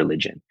roots of the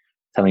religion,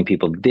 telling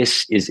people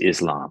this is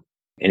Islam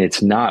and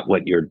it's not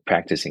what you're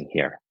practicing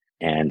here.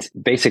 And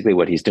basically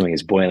what he's doing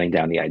is boiling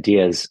down the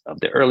ideas of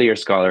the earlier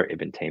scholar,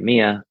 Ibn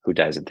Taymiyyah, who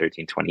dies in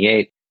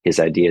 1328, his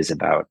ideas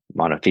about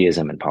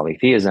monotheism and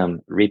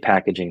polytheism,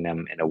 repackaging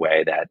them in a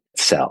way that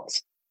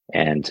sells.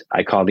 And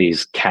I call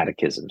these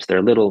catechisms.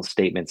 They're little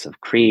statements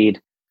of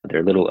creed.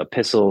 They're little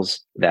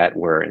epistles that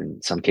were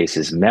in some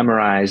cases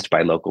memorized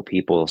by local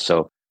people.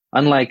 So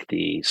unlike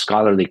the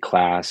scholarly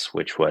class,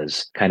 which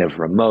was kind of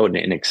remote and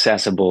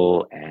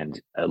inaccessible and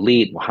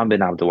elite, Muhammad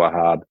bin Abdul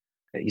Wahhab,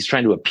 he's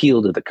trying to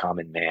appeal to the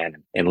common man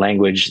in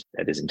language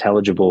that is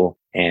intelligible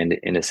and,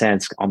 in a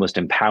sense, almost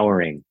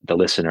empowering the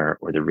listener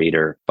or the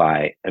reader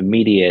by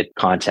immediate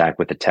contact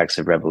with the text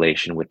of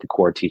Revelation, with the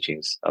core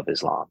teachings of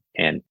Islam.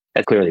 And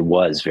that clearly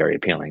was very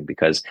appealing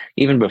because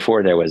even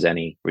before there was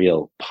any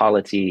real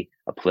polity,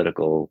 a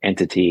political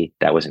entity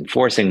that was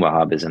enforcing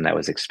Wahhabism, that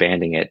was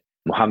expanding it,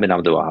 Muhammad bin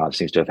Abdul Wahhab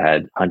seems to have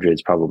had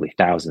hundreds, probably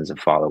thousands of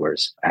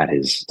followers at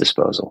his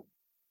disposal.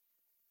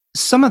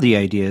 Some of the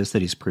ideas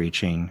that he's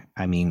preaching,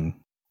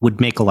 would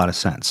make a lot of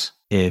sense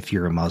if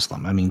you're a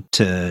Muslim.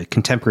 To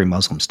contemporary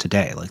Muslims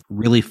today, like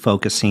really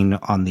focusing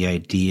on the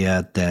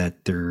idea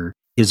that there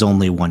is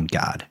only one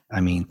God.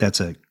 That's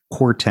a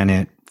core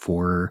tenet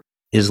for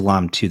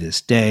Islam to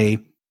this day.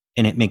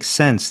 And it makes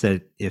sense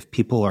that if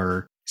people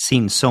are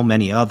seeing so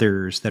many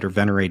others that are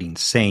venerating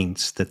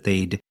saints, that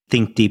they'd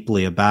think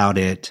deeply about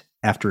it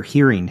after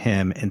hearing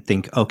him and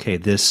think, okay,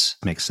 this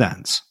makes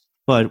sense.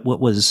 But what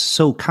was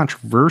so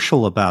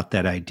controversial about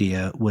that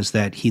idea was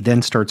that he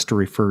then starts to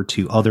refer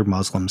to other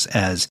Muslims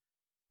as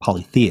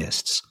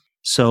polytheists.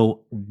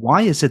 So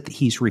why is it that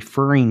he's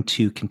referring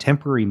to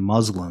contemporary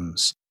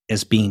Muslims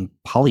as being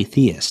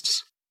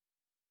polytheists?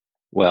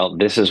 Well,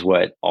 this is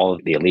what all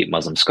of the elite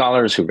Muslim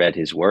scholars who read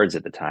his words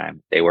at the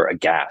time, they were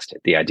aghast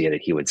at the idea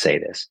that he would say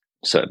this.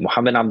 So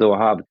Muhammad bin Abdul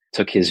Wahhab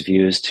took his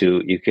views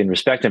to, you can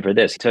respect him for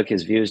this, he took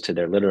his views to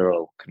their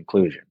literal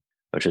conclusion.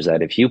 which was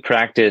that if you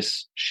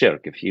practice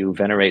shirk, if you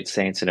venerate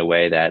saints in a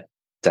way that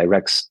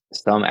directs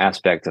some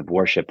aspect of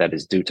worship that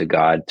is due to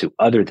God to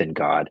other than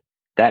God,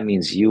 that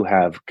means you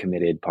have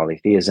committed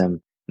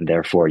polytheism, and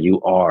therefore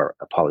you are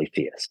a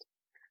polytheist.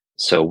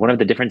 So one of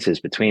the differences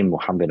between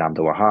Muhammad bin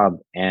Abdul Wahhab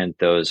and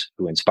those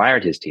who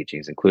inspired his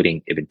teachings,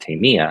 including Ibn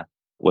Taymiyyah,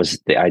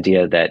 was the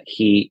idea that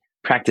he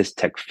practiced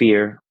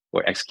takfir,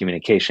 or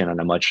excommunication, on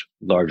a much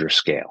larger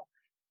scale.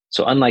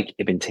 So unlike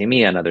Ibn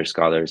Taymiyyah and other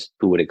scholars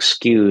who would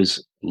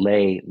excuse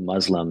lay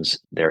Muslims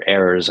their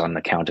errors on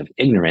account of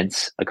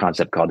ignorance, a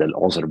concept called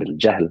al-uzr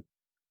bil-jahl,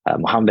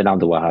 Muhammad bin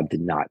Abdul Wahhab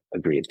did not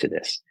agree to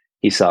this.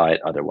 He saw it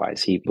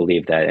otherwise. He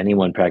believed that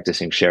anyone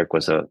practicing shirk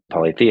was a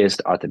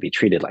polytheist, ought to be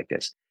treated like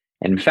this.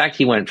 And in fact,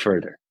 he went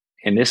further.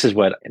 And this is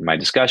what, in my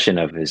discussion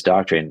of his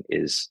doctrine,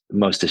 is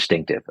most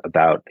distinctive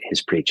about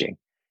his preaching.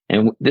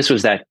 And this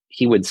was that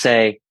he would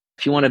say,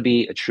 if you want to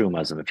be a true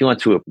Muslim, if you want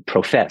to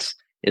profess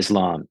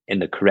Islam in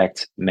the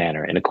correct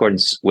manner, in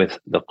accordance with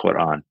the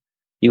Quran,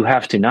 you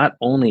have to not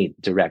only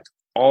direct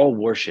all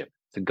worship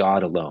to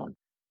God alone,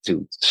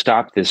 to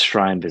stop this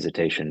shrine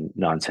visitation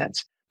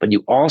nonsense, but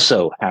you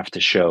also have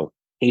to show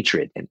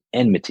hatred and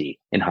enmity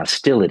and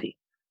hostility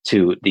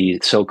to the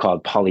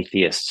so-called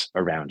polytheists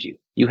around you.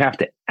 You have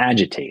to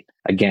agitate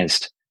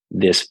against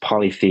this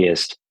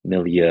polytheist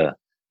milieu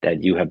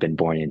that you have been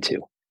born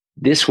into.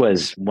 This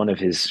was one of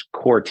his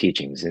core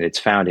teachings, and it's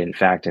found, in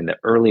fact, in the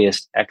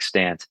earliest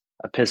extant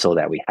epistle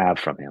that we have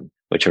from him,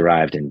 which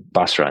arrived in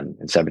Basra in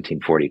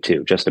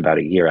 1742, just about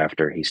a year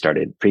after he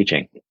started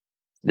preaching.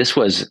 This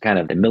was kind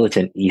of the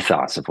militant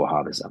ethos of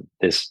Wahhabism,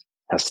 this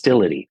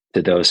hostility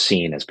to those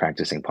seen as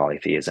practicing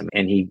polytheism.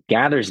 And he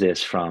gathers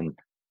this from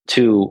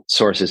two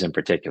sources in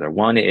particular.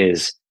 One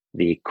is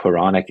the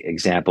Quranic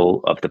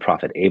example of the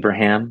Prophet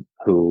Abraham,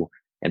 who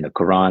in the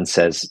Quran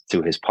says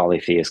to his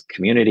polytheist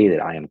community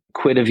that I am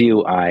quit of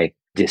you, I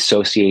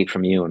dissociate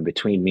from you, and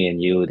between me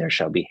and you there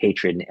shall be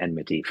hatred and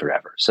enmity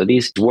forever. So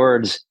these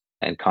words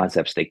and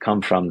concepts, they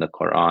come from the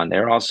Quran.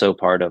 They're also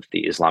part of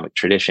the Islamic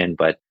tradition,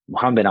 but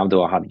Muhammad bin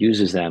Abdul Wahhab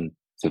uses them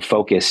to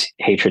focus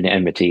hatred and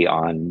enmity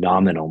on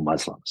nominal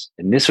Muslims.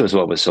 And this was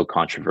what was so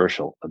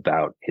controversial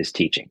about his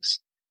teachings.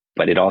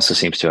 But it also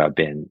seems to have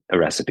been a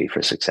recipe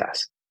for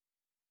success.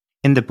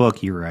 In the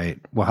book, you write,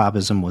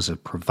 Wahhabism was a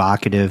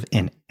provocative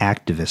and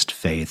activist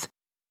faith,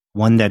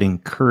 one that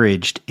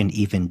encouraged and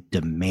even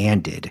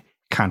demanded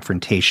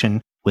confrontation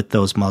with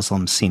those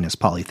Muslims seen as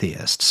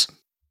polytheists.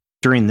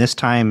 During this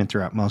time and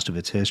throughout most of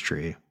its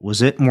history,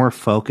 was it more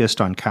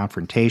focused on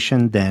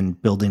confrontation than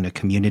building a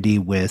community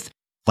with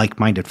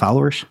like-minded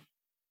followers?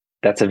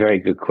 That's a very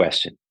good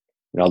question.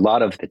 A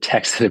lot of the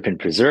texts that have been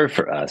preserved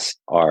for us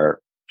are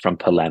from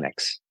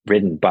polemics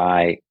written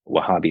by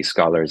Wahhabi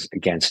scholars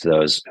against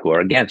those who are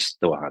against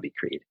the Wahhabi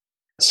creed.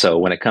 So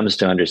when it comes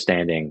to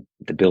understanding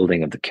the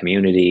building of the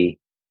community,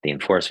 the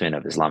enforcement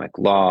of Islamic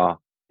law,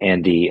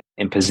 and the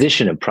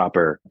imposition of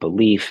proper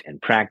belief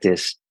and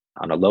practice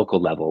on a local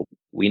level,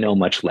 we know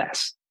much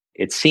less.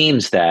 It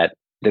seems that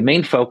the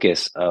main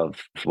focus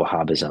of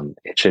Wahhabism,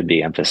 it should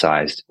be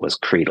emphasized, was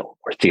creedal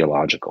or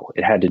theological.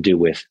 It had to do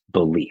with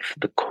belief,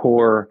 the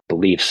core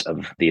beliefs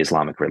of the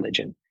Islamic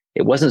religion.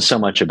 It wasn't so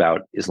much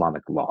about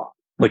Islamic law,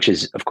 which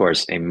is, of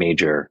course, a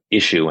major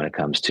issue when it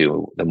comes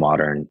to the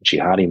modern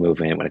jihadi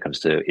movement. When it comes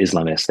to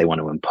Islamists, they want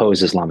to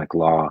impose Islamic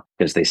law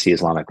because they see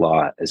Islamic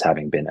law as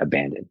having been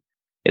abandoned.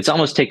 It's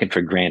almost taken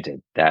for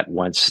granted that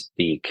once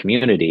the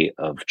community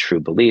of true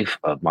belief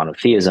of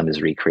monotheism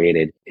is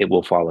recreated, it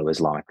will follow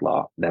Islamic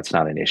law. That's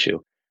not an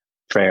issue.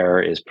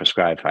 Prayer is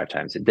prescribed 5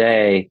 times a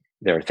day.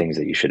 There are things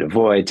that you should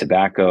avoid,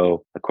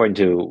 tobacco. According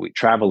to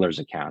travelers'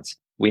 accounts,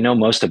 we know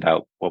most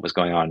about what was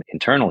going on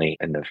internally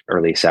in the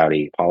early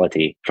Saudi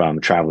polity from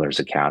travelers'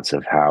 accounts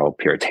of how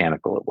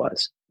puritanical it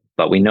was.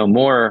 But we know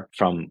more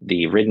from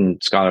the written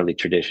scholarly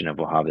tradition of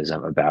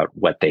Wahhabism about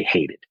what they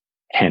hated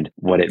and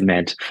what it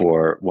meant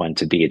for one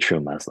to be a true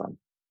Muslim.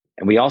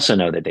 And we also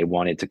know that they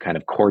wanted to kind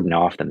of cordon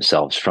off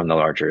themselves from the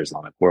larger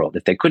Islamic world.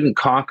 If they couldn't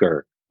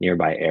conquer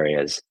nearby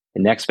areas,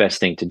 the next best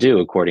thing to do,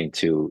 according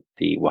to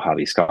the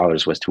Wahhabi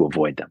scholars, was to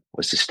avoid them,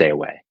 was to stay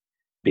away.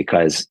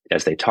 Because,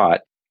 as they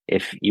taught,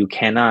 if you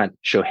cannot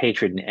show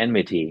hatred and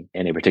enmity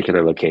in a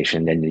particular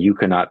location, then you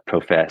cannot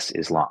profess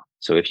Islam.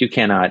 So if you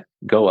cannot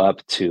go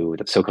up to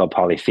the so-called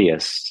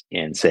polytheists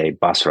in, say,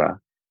 Basra,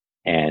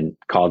 and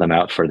call them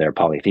out for their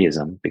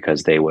polytheism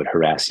because they would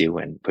harass you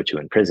and put you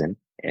in prison,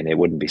 and it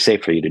wouldn't be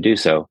safe for you to do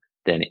so,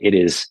 then it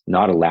is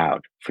not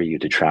allowed for you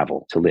to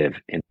travel to live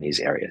in these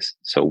areas.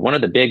 So one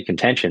of the big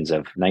contentions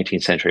of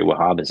 19th century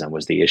Wahhabism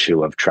was the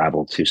issue of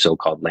travel to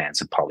so-called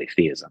lands of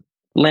polytheism.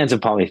 Lands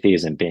of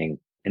polytheism being,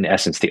 in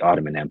essence, the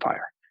Ottoman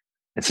Empire.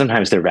 And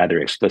sometimes they're rather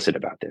explicit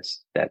about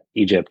this, that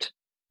Egypt,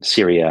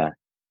 Syria,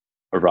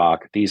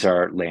 Iraq, these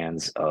are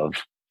lands of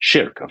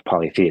shirk, of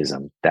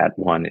polytheism, that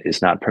one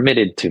is not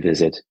permitted to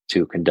visit,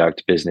 to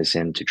conduct business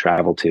in, to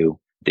travel to.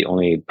 The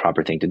only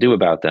proper thing to do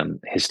about them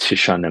is to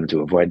shun them,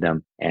 to avoid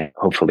them, and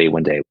hopefully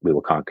one day we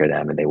will conquer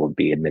them and they will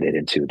be admitted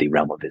into the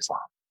realm of Islam.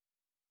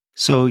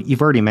 So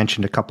you've already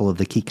mentioned a couple of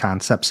the key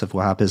concepts of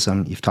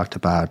Wahhabism. You've talked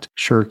about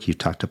shirk, you've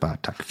talked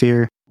about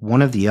takfir.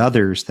 One of the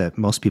others that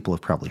most people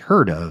have probably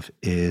heard of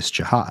is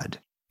jihad.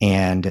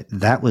 And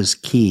that was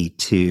key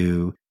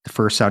to the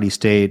first Saudi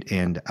state,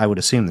 and I would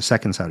assume the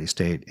second Saudi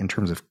state, in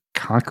terms of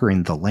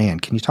conquering the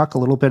land. Can you talk a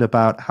little bit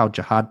about how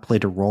jihad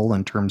played a role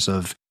in terms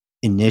of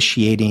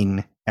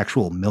initiating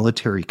actual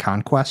military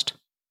conquest?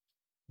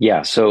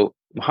 Yeah, so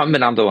Muhammad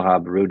bin Abdul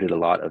Wahhab rooted a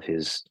lot of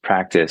his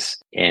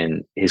practice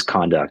in his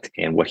conduct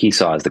and what he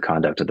saw as the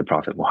conduct of the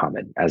Prophet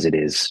Muhammad, as it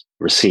is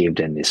received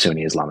in the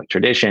Sunni Islamic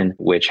tradition,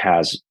 which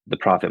has the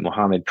Prophet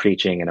Muhammad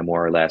preaching in a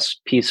more or less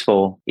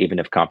peaceful, even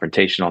if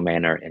confrontational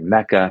manner in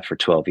Mecca for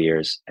 12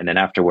 years, and then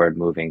afterward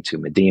moving to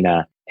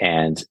Medina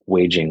and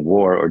waging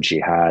war or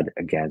jihad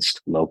against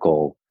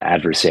local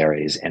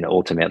adversaries, and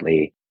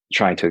ultimately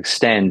trying to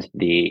extend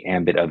the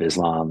ambit of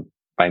Islam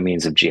by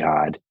means of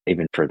jihad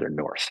even further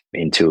north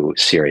into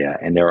Syria.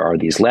 And there are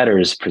these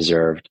letters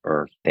preserved,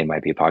 or they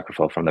might be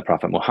apocryphal, from the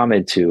Prophet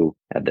Muhammad to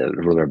the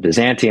ruler of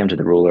Byzantium, to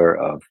the ruler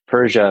of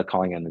Persia,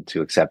 calling on them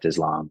to accept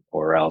Islam,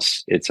 or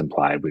else it's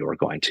implied we were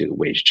going to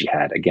wage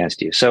jihad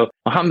against you. So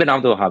Muhammad bin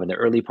Abdul Wahhab, in the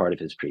early part of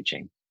his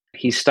preaching,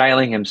 he's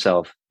styling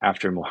himself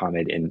after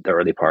Muhammad in the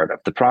early part of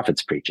the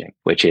Prophet's preaching,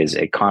 which is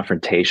a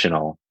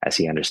confrontational, as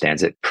he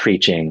understands it,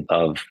 preaching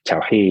of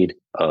Tawheed,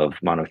 of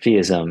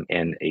monotheism,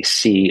 and a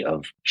sea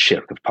of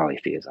shirk, of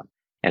polytheism.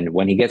 And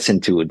when he gets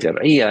into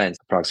Diriyah in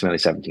approximately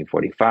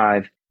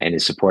 1745 and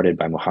is supported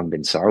by Muhammad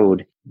bin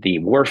Saud, the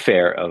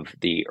warfare of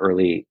the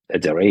early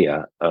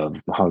Diriyah of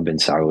Muhammad bin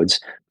Saud's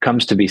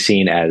comes to be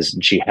seen as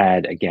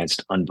jihad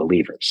against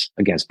unbelievers,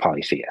 against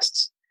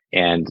polytheists.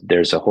 And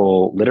there's a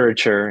whole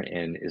literature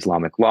in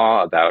Islamic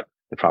law about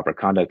the proper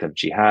conduct of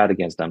jihad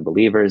against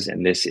unbelievers,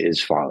 and this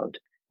is followed.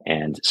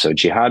 And so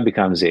jihad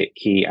becomes a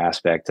key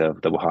aspect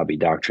of the Wahhabi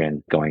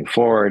doctrine going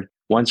forward.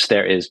 Once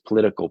there is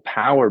political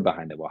power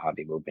behind the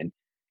Wahhabi movement,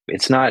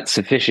 it's not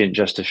sufficient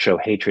just to show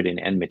hatred and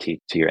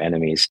enmity to your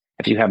enemies.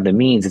 If you have the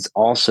means, it's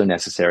also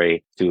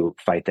necessary to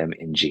fight them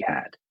in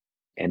jihad.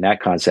 And that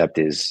concept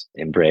is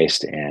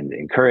embraced and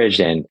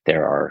encouraged. And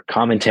there are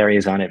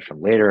commentaries on it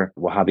from later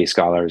Wahhabi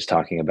scholars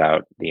talking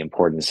about the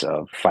importance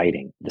of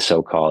fighting the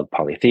so-called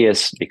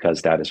polytheists,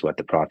 because that is what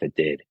the Prophet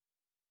did.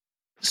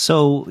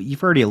 So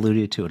you've already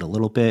alluded to it a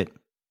little bit,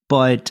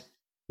 but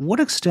what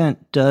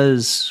extent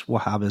does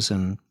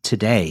Wahhabism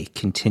today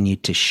continue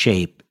to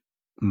shape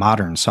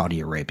modern Saudi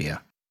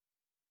Arabia?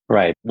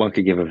 Right. One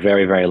could give a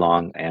very, very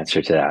long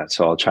answer to that.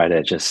 So I'll try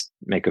to just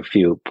make a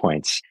few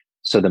points.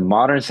 So the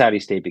modern Saudi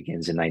state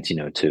begins in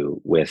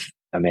 1902 with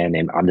a man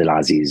named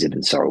Abdulaziz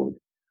ibn Saud,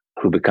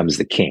 who becomes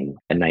the king.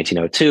 In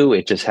 1902,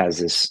 it just has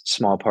this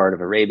small part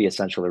of Arabia,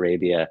 Central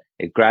Arabia.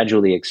 It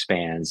gradually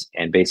expands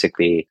and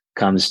basically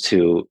comes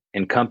to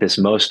encompass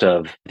most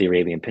of the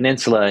Arabian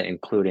Peninsula,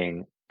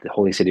 including the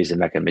holy cities of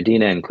Mecca and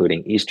Medina,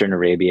 including Eastern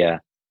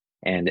Arabia.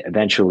 And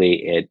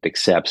eventually it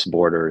accepts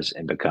borders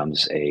and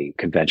becomes a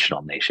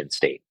conventional nation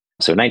state.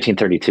 So in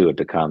 1932, it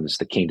becomes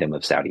the Kingdom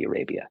of Saudi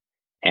Arabia.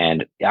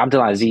 And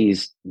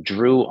Abdulaziz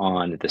drew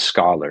on the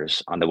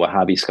scholars, on the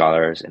Wahhabi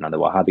scholars and on the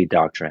Wahhabi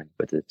doctrine,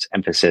 with its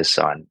emphasis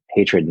on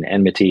hatred and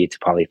enmity to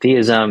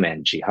polytheism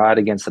and jihad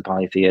against the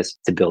polytheists,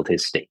 to build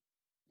his state.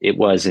 It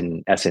was,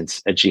 in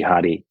essence, a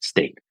jihadi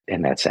state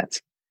in that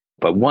sense.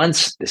 But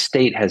once the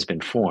state has been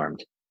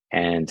formed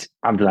and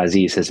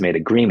Abdulaziz has made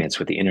agreements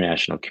with the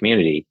international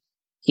community,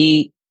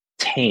 he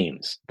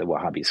tames the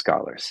Wahhabi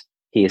scholars.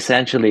 He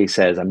essentially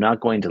says, I'm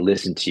not going to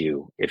listen to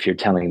you if you're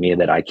telling me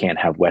that I can't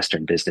have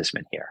Western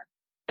businessmen here.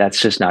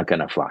 That's just not going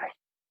to fly.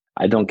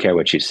 I don't care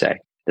what you say.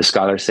 The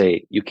scholars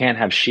say, you can't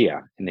have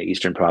Shia in the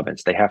Eastern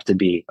province. They have to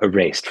be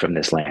erased from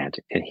this land.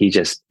 And he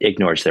just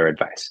ignores their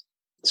advice.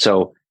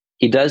 So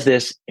he does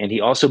this, and he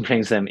also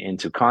brings them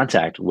into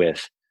contact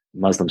with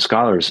Muslim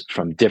scholars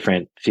from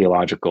different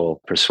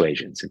theological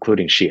persuasions,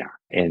 including Shia,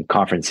 in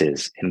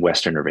conferences in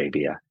Western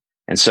Arabia.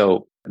 And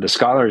so the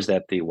scholars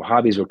that the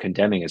Wahhabis were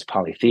condemning as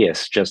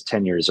polytheists just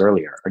 10 years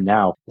earlier are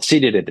now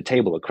seated at the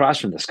table across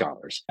from the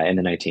scholars in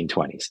the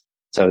 1920s.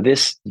 So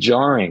this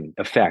jarring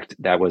effect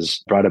that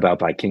was brought about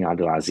by King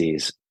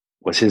Abdulaziz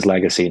was his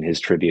legacy and his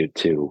tribute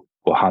to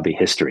Wahhabi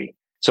history.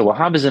 So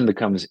Wahhabism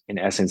becomes, in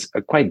essence,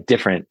 a quite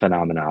different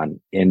phenomenon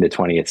in the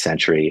 20th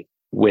century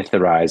with the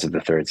rise of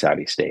the Third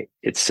Saudi state.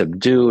 It's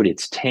subdued,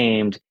 it's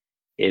tamed,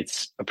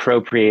 it's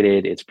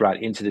appropriated, it's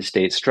brought into the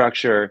state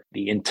structure.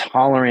 The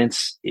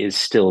intolerance is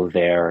still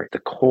there. The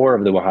core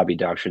of the Wahhabi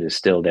doctrine is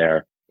still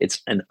there.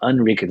 It's an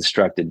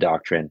unreconstructed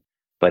doctrine,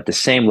 but the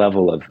same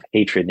level of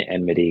hatred and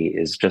enmity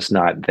is just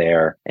not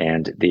there.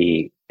 And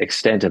the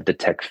extent of the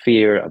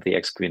takfir, of the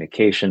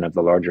excommunication of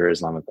the larger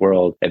Islamic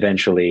world,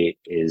 eventually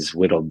is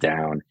whittled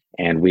down.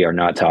 And we are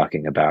not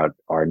talking about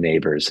our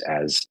neighbors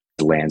as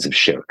lands of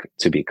shirk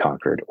to be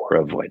conquered or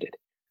avoided.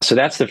 So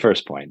that's the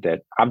first point,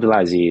 that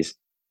Abdulaziz,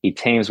 he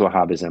tames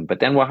Wahhabism, but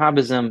then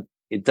Wahhabism,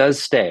 it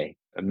does stay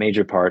a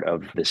major part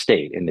of the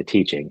state in the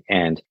teaching.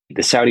 And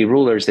the Saudi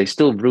rulers, they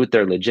still root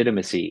their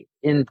legitimacy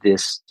in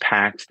this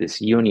pact, this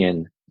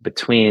union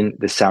between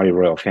the Saudi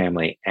royal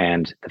family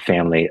and the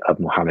family of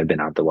Muhammad bin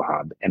Abdul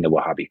Wahhab and the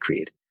Wahhabi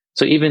creed.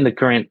 So even the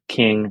current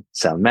King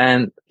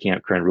Salman,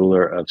 current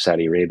ruler of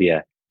Saudi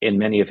Arabia, in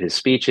many of his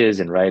speeches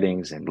and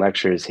writings and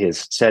lectures, he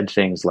has said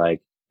things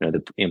like,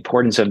 the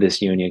importance of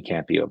this union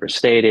can't be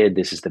overstated.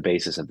 This is the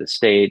basis of the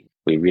state.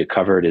 We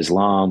recovered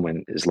Islam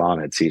when Islam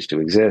had ceased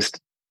to exist,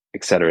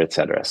 et cetera, et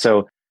cetera.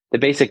 So the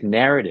basic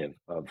narrative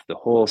of the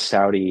whole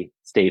Saudi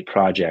state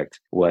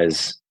project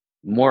was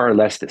more or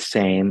less the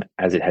same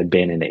as it had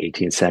been in the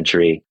 18th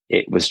century.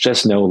 It was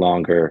just no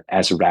longer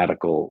as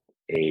radical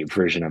a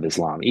version of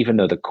Islam, even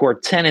though the core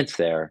tenets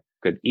there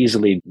could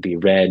easily be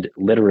read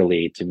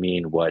literally to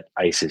mean what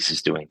ISIS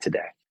is doing today.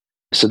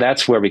 So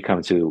that's where we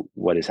come to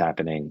what is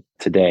happening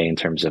today in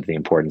terms of the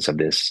importance of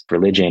this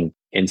religion.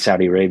 In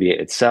Saudi Arabia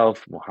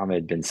itself,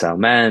 Mohammed bin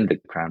Salman, the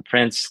crown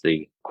prince,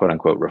 the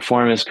quote-unquote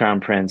reformist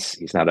crown prince,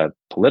 he's not a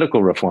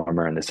political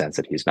reformer in the sense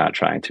that he's not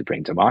trying to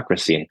bring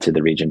democracy to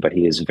the region, but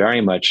he is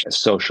very much a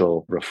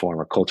social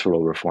reformer,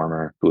 cultural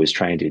reformer who is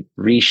trying to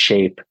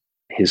reshape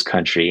his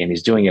country, and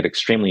he's doing it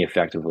extremely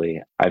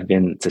effectively. I've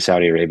been to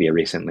Saudi Arabia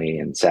recently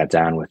and sat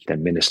down with the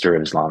Minister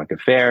of Islamic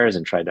Affairs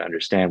and tried to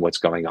understand what's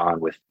going on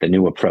with the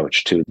new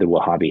approach to the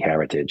Wahhabi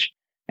heritage.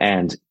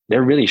 And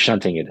they're really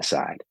shunting it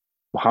aside.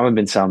 Mohammed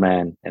bin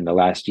Salman, in the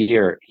last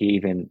year, he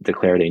even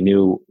declared a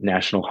new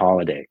national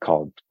holiday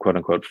called, quote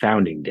unquote,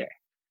 Founding Day.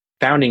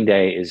 Founding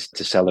Day is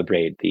to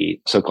celebrate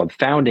the so-called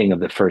founding of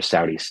the first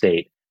Saudi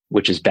state,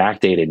 which is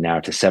backdated now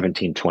to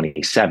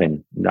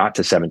 1727, not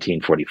to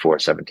 1744,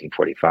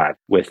 1745,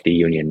 with the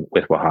union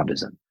with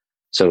Wahhabism.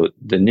 So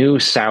the new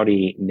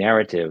Saudi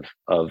narrative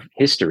of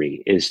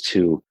history is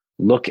to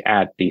look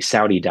at the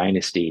Saudi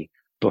dynasty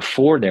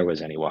before there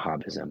was any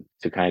Wahhabism,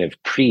 to kind of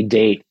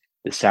predate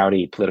the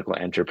Saudi political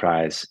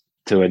enterprise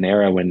to an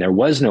era when there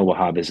was no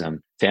Wahhabism,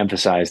 to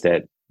emphasize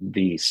that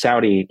the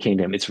Saudi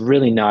kingdom, it's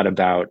really not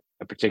about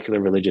a particular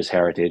religious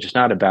heritage. It's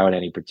not about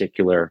any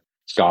particular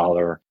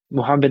scholar.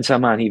 Mohammed bin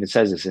Salman, he even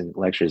says this in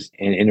lectures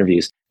and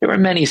interviews. There were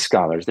many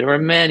scholars. There were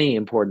many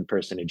important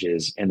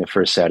personages in the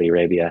first Saudi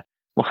Arabia.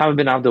 Muhammad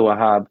bin Abdul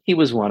Wahhab, he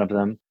was one of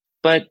them,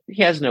 but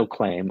he has no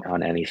claim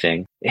on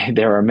anything.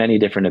 There are many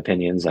different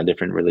opinions on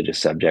different religious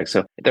subjects.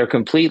 So they're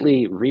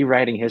completely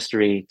rewriting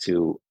history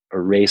to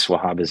erase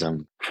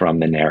Wahhabism from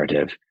the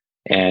narrative.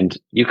 And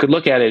you could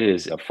look at it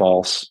as a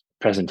false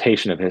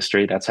presentation of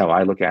history. That's how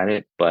I look at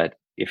it. But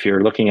if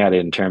you're looking at it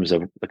in terms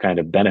of the kind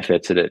of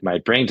benefits that it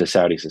might bring to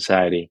Saudi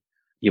society,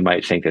 you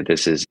might think that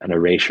this is an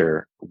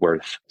erasure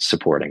worth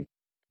supporting.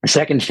 The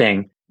second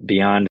thing,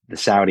 beyond the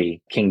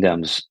Saudi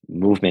kingdom's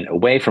movement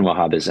away from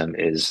Wahhabism,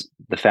 is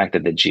the fact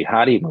that the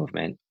jihadi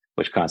movement,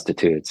 which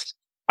constitutes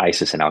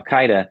ISIS and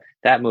Al-Qaeda,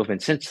 that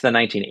movement since the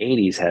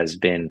 1980s has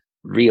been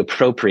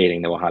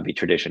reappropriating the Wahhabi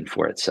tradition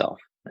for itself.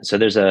 So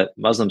there's a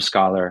Muslim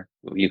scholar,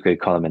 you could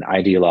call him an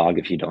ideologue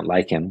if you don't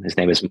like him. His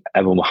name is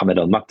Abu Muhammad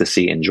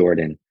al-Maqdisi in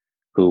Jordan,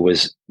 who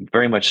was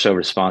very much so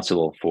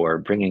responsible for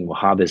bringing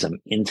Wahhabism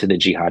into the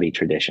jihadi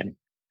tradition.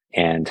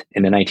 And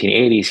in the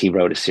 1980s, he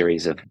wrote a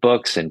series of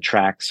books and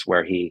tracts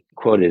where he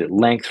quoted at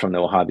length from the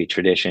Wahhabi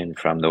tradition,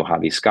 from the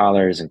Wahhabi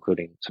scholars,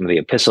 including some of the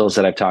epistles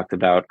that I've talked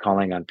about,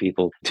 calling on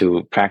people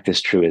to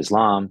practice true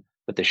Islam.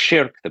 But the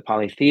shirk, the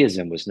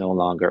polytheism, was no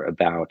longer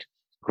about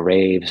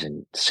graves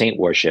and saint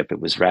worship. It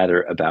was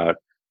rather about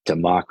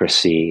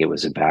democracy. It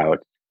was about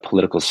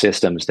political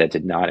systems that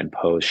did not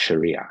impose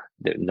Sharia,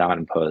 that did not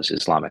impose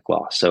Islamic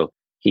law. So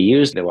he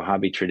used the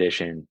Wahhabi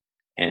tradition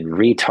and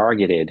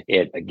retargeted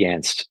it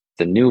against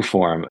the new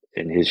form,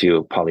 in his view,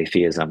 of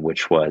polytheism,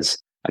 which was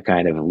a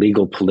kind of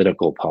legal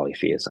political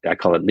polytheism. I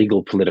call it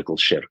legal political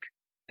shirk.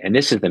 And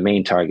this is the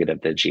main target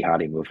of the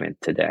jihadi movement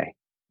today.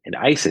 And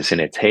ISIS, in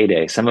its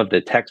heyday, some of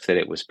the texts that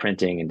it was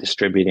printing and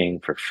distributing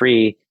for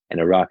free in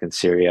Iraq and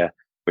Syria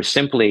were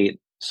simply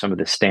some of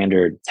the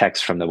standard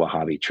texts from the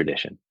Wahhabi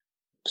tradition.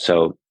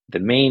 So the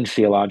main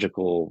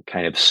theological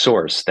kind of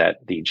source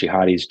that the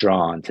jihadis draw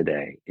on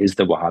today is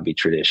the Wahhabi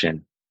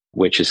tradition,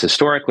 which is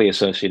historically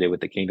associated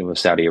with the Kingdom of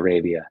Saudi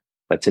Arabia.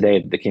 But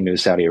today, the Kingdom of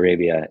Saudi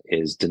Arabia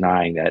is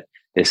denying that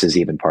this is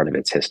even part of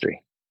its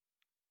history.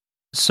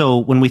 So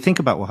when we think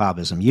about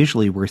Wahhabism,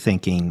 usually we're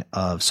thinking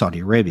of Saudi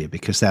Arabia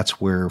because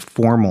that's where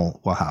formal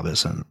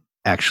Wahhabism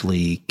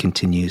actually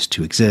continues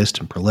to exist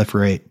and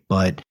proliferate.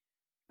 But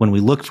when we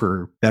look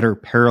for better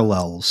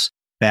parallels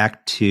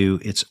back to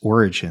its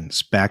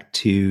origins, back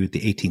to the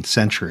 18th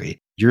century,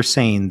 you're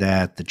saying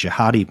that the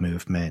jihadi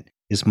movement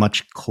is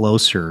much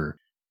closer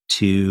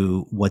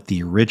to what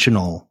the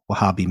original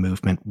Wahhabi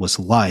movement was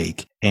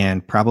like,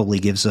 and probably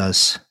gives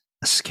us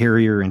a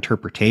scarier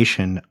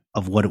interpretation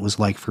of what it was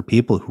like for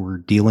people who were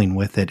dealing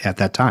with it at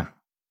that time.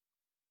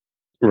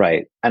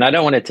 Right. And I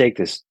don't want to take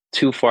this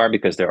too far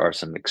because there are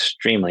some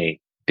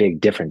extremely big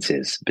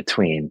differences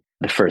between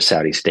the first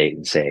Saudi state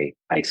and, say,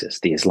 ISIS,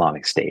 the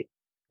Islamic State.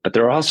 But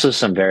there are also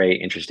some very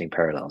interesting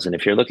parallels. And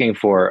if you're looking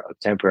for a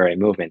contemporary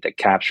movement that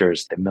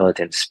captures the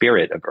militant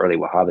spirit of early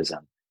Wahhabism,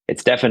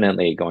 it's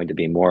definitely going to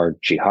be more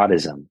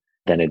jihadism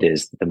than it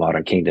is the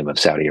modern kingdom of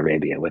Saudi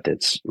Arabia with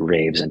its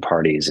raves and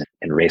parties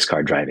and race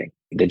car driving.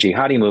 The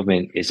jihadi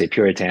movement is a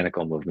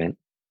puritanical movement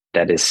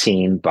that is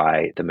seen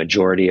by the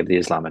majority of the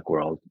Islamic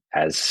world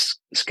as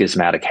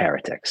schismatic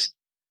heretics,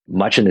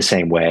 much in the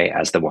same way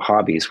as the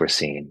Wahhabis were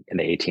seen in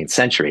the 18th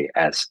century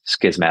as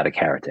schismatic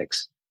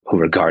heretics who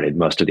regarded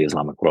most of the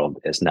Islamic world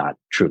as not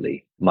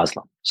truly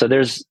Muslim. So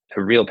there's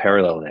a real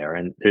parallel there.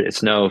 And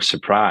it's no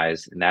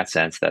surprise in that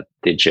sense that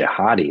the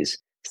jihadis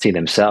see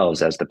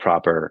themselves as the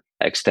proper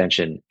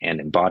extension and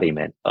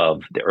embodiment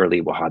of the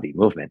early Wahhabi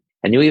movement.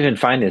 And you even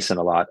find this in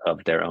a lot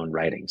of their own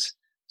writings.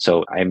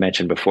 So I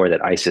mentioned before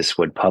that ISIS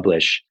would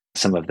publish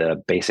some of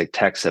the basic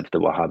texts of the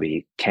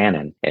Wahhabi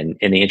canon. And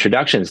in the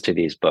introductions to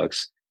these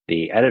books,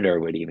 the editor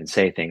would even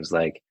say things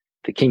like,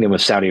 the kingdom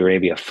of Saudi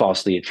Arabia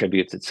falsely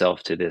attributes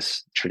itself to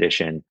this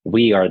tradition.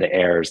 We are the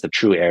heirs, the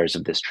true heirs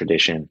of this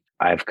tradition.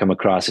 I've come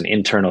across an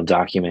internal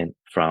document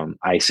from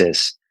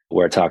ISIS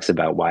where it talks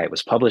about why it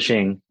was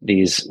publishing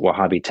these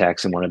Wahhabi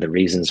texts. And one of the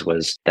reasons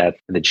was that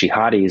the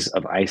jihadis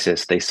of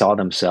ISIS, they saw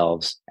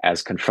themselves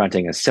as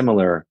confronting a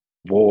similar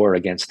war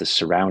against the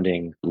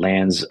surrounding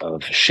lands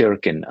of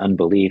shirk and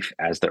unbelief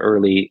as the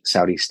early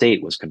Saudi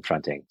state was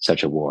confronting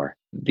such a war.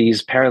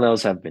 These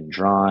parallels have been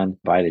drawn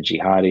by the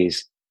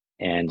jihadis,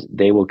 and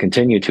they will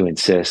continue to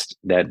insist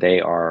that they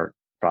are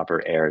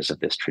proper heirs of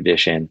this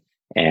tradition.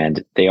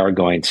 And they are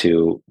going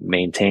to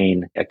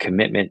maintain a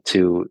commitment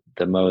to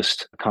the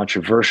most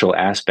controversial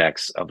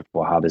aspects of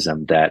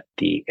Wahhabism that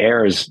the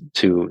heirs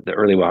to the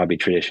early Wahhabi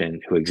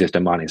tradition who exist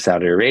in modern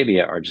Saudi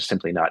Arabia are just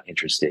simply not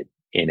interested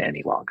in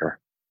any longer.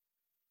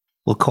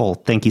 Well, Cole,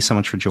 thank you so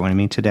much for joining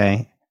me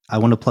today. I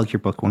want to plug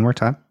your book one more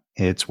time.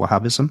 It's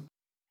Wahhabism,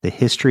 The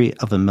History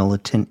of a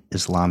Militant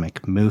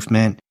Islamic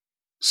Movement.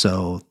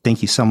 So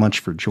thank you so much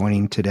for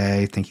joining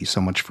today. Thank you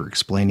so much for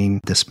explaining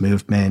this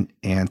movement.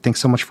 And thanks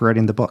so much for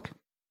writing the book.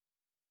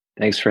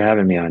 Thanks for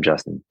having me on,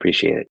 Justin.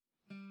 Appreciate it.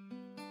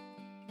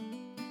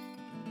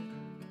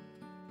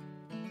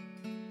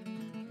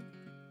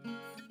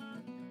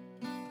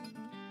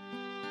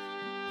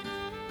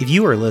 If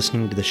you are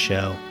listening to the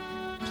show,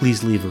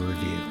 please leave a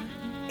review.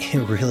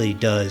 It really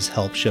does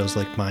help shows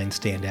like mine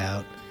stand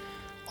out.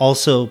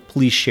 Also,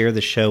 please share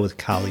the show with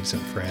colleagues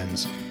and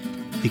friends,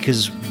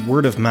 because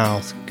word of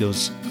mouth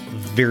goes a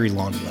very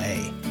long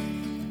way.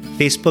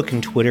 Facebook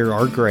and Twitter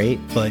are great,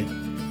 but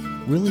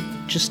really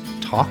just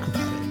talk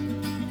about it.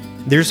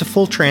 There's a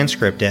full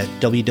transcript at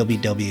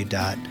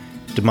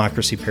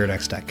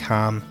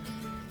www.democracyparadox.com.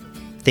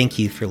 Thank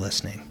you for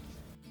listening.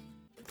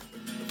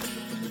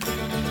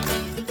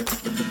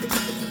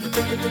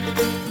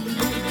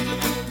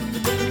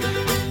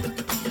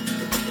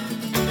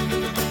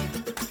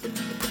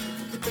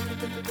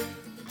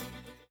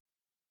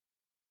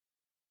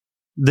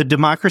 The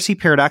Democracy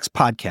Paradox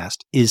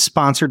podcast is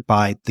sponsored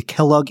by the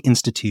Kellogg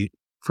Institute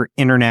for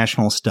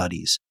International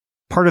Studies,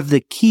 part of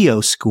the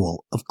Keough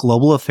School of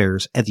Global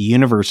Affairs at the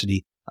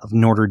University of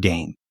Notre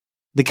Dame.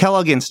 The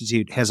Kellogg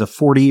Institute has a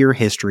 40-year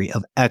history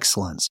of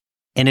excellence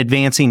in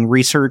advancing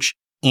research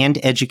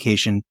and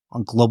education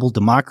on global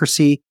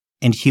democracy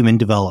and human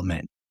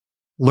development.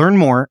 Learn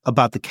more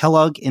about the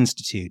Kellogg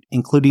Institute,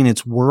 including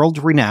its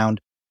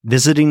world-renowned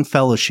visiting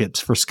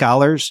fellowships for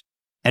scholars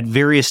at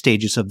various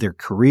stages of their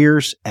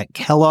careers at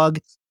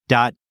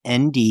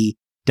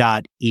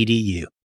kellogg.nd.edu.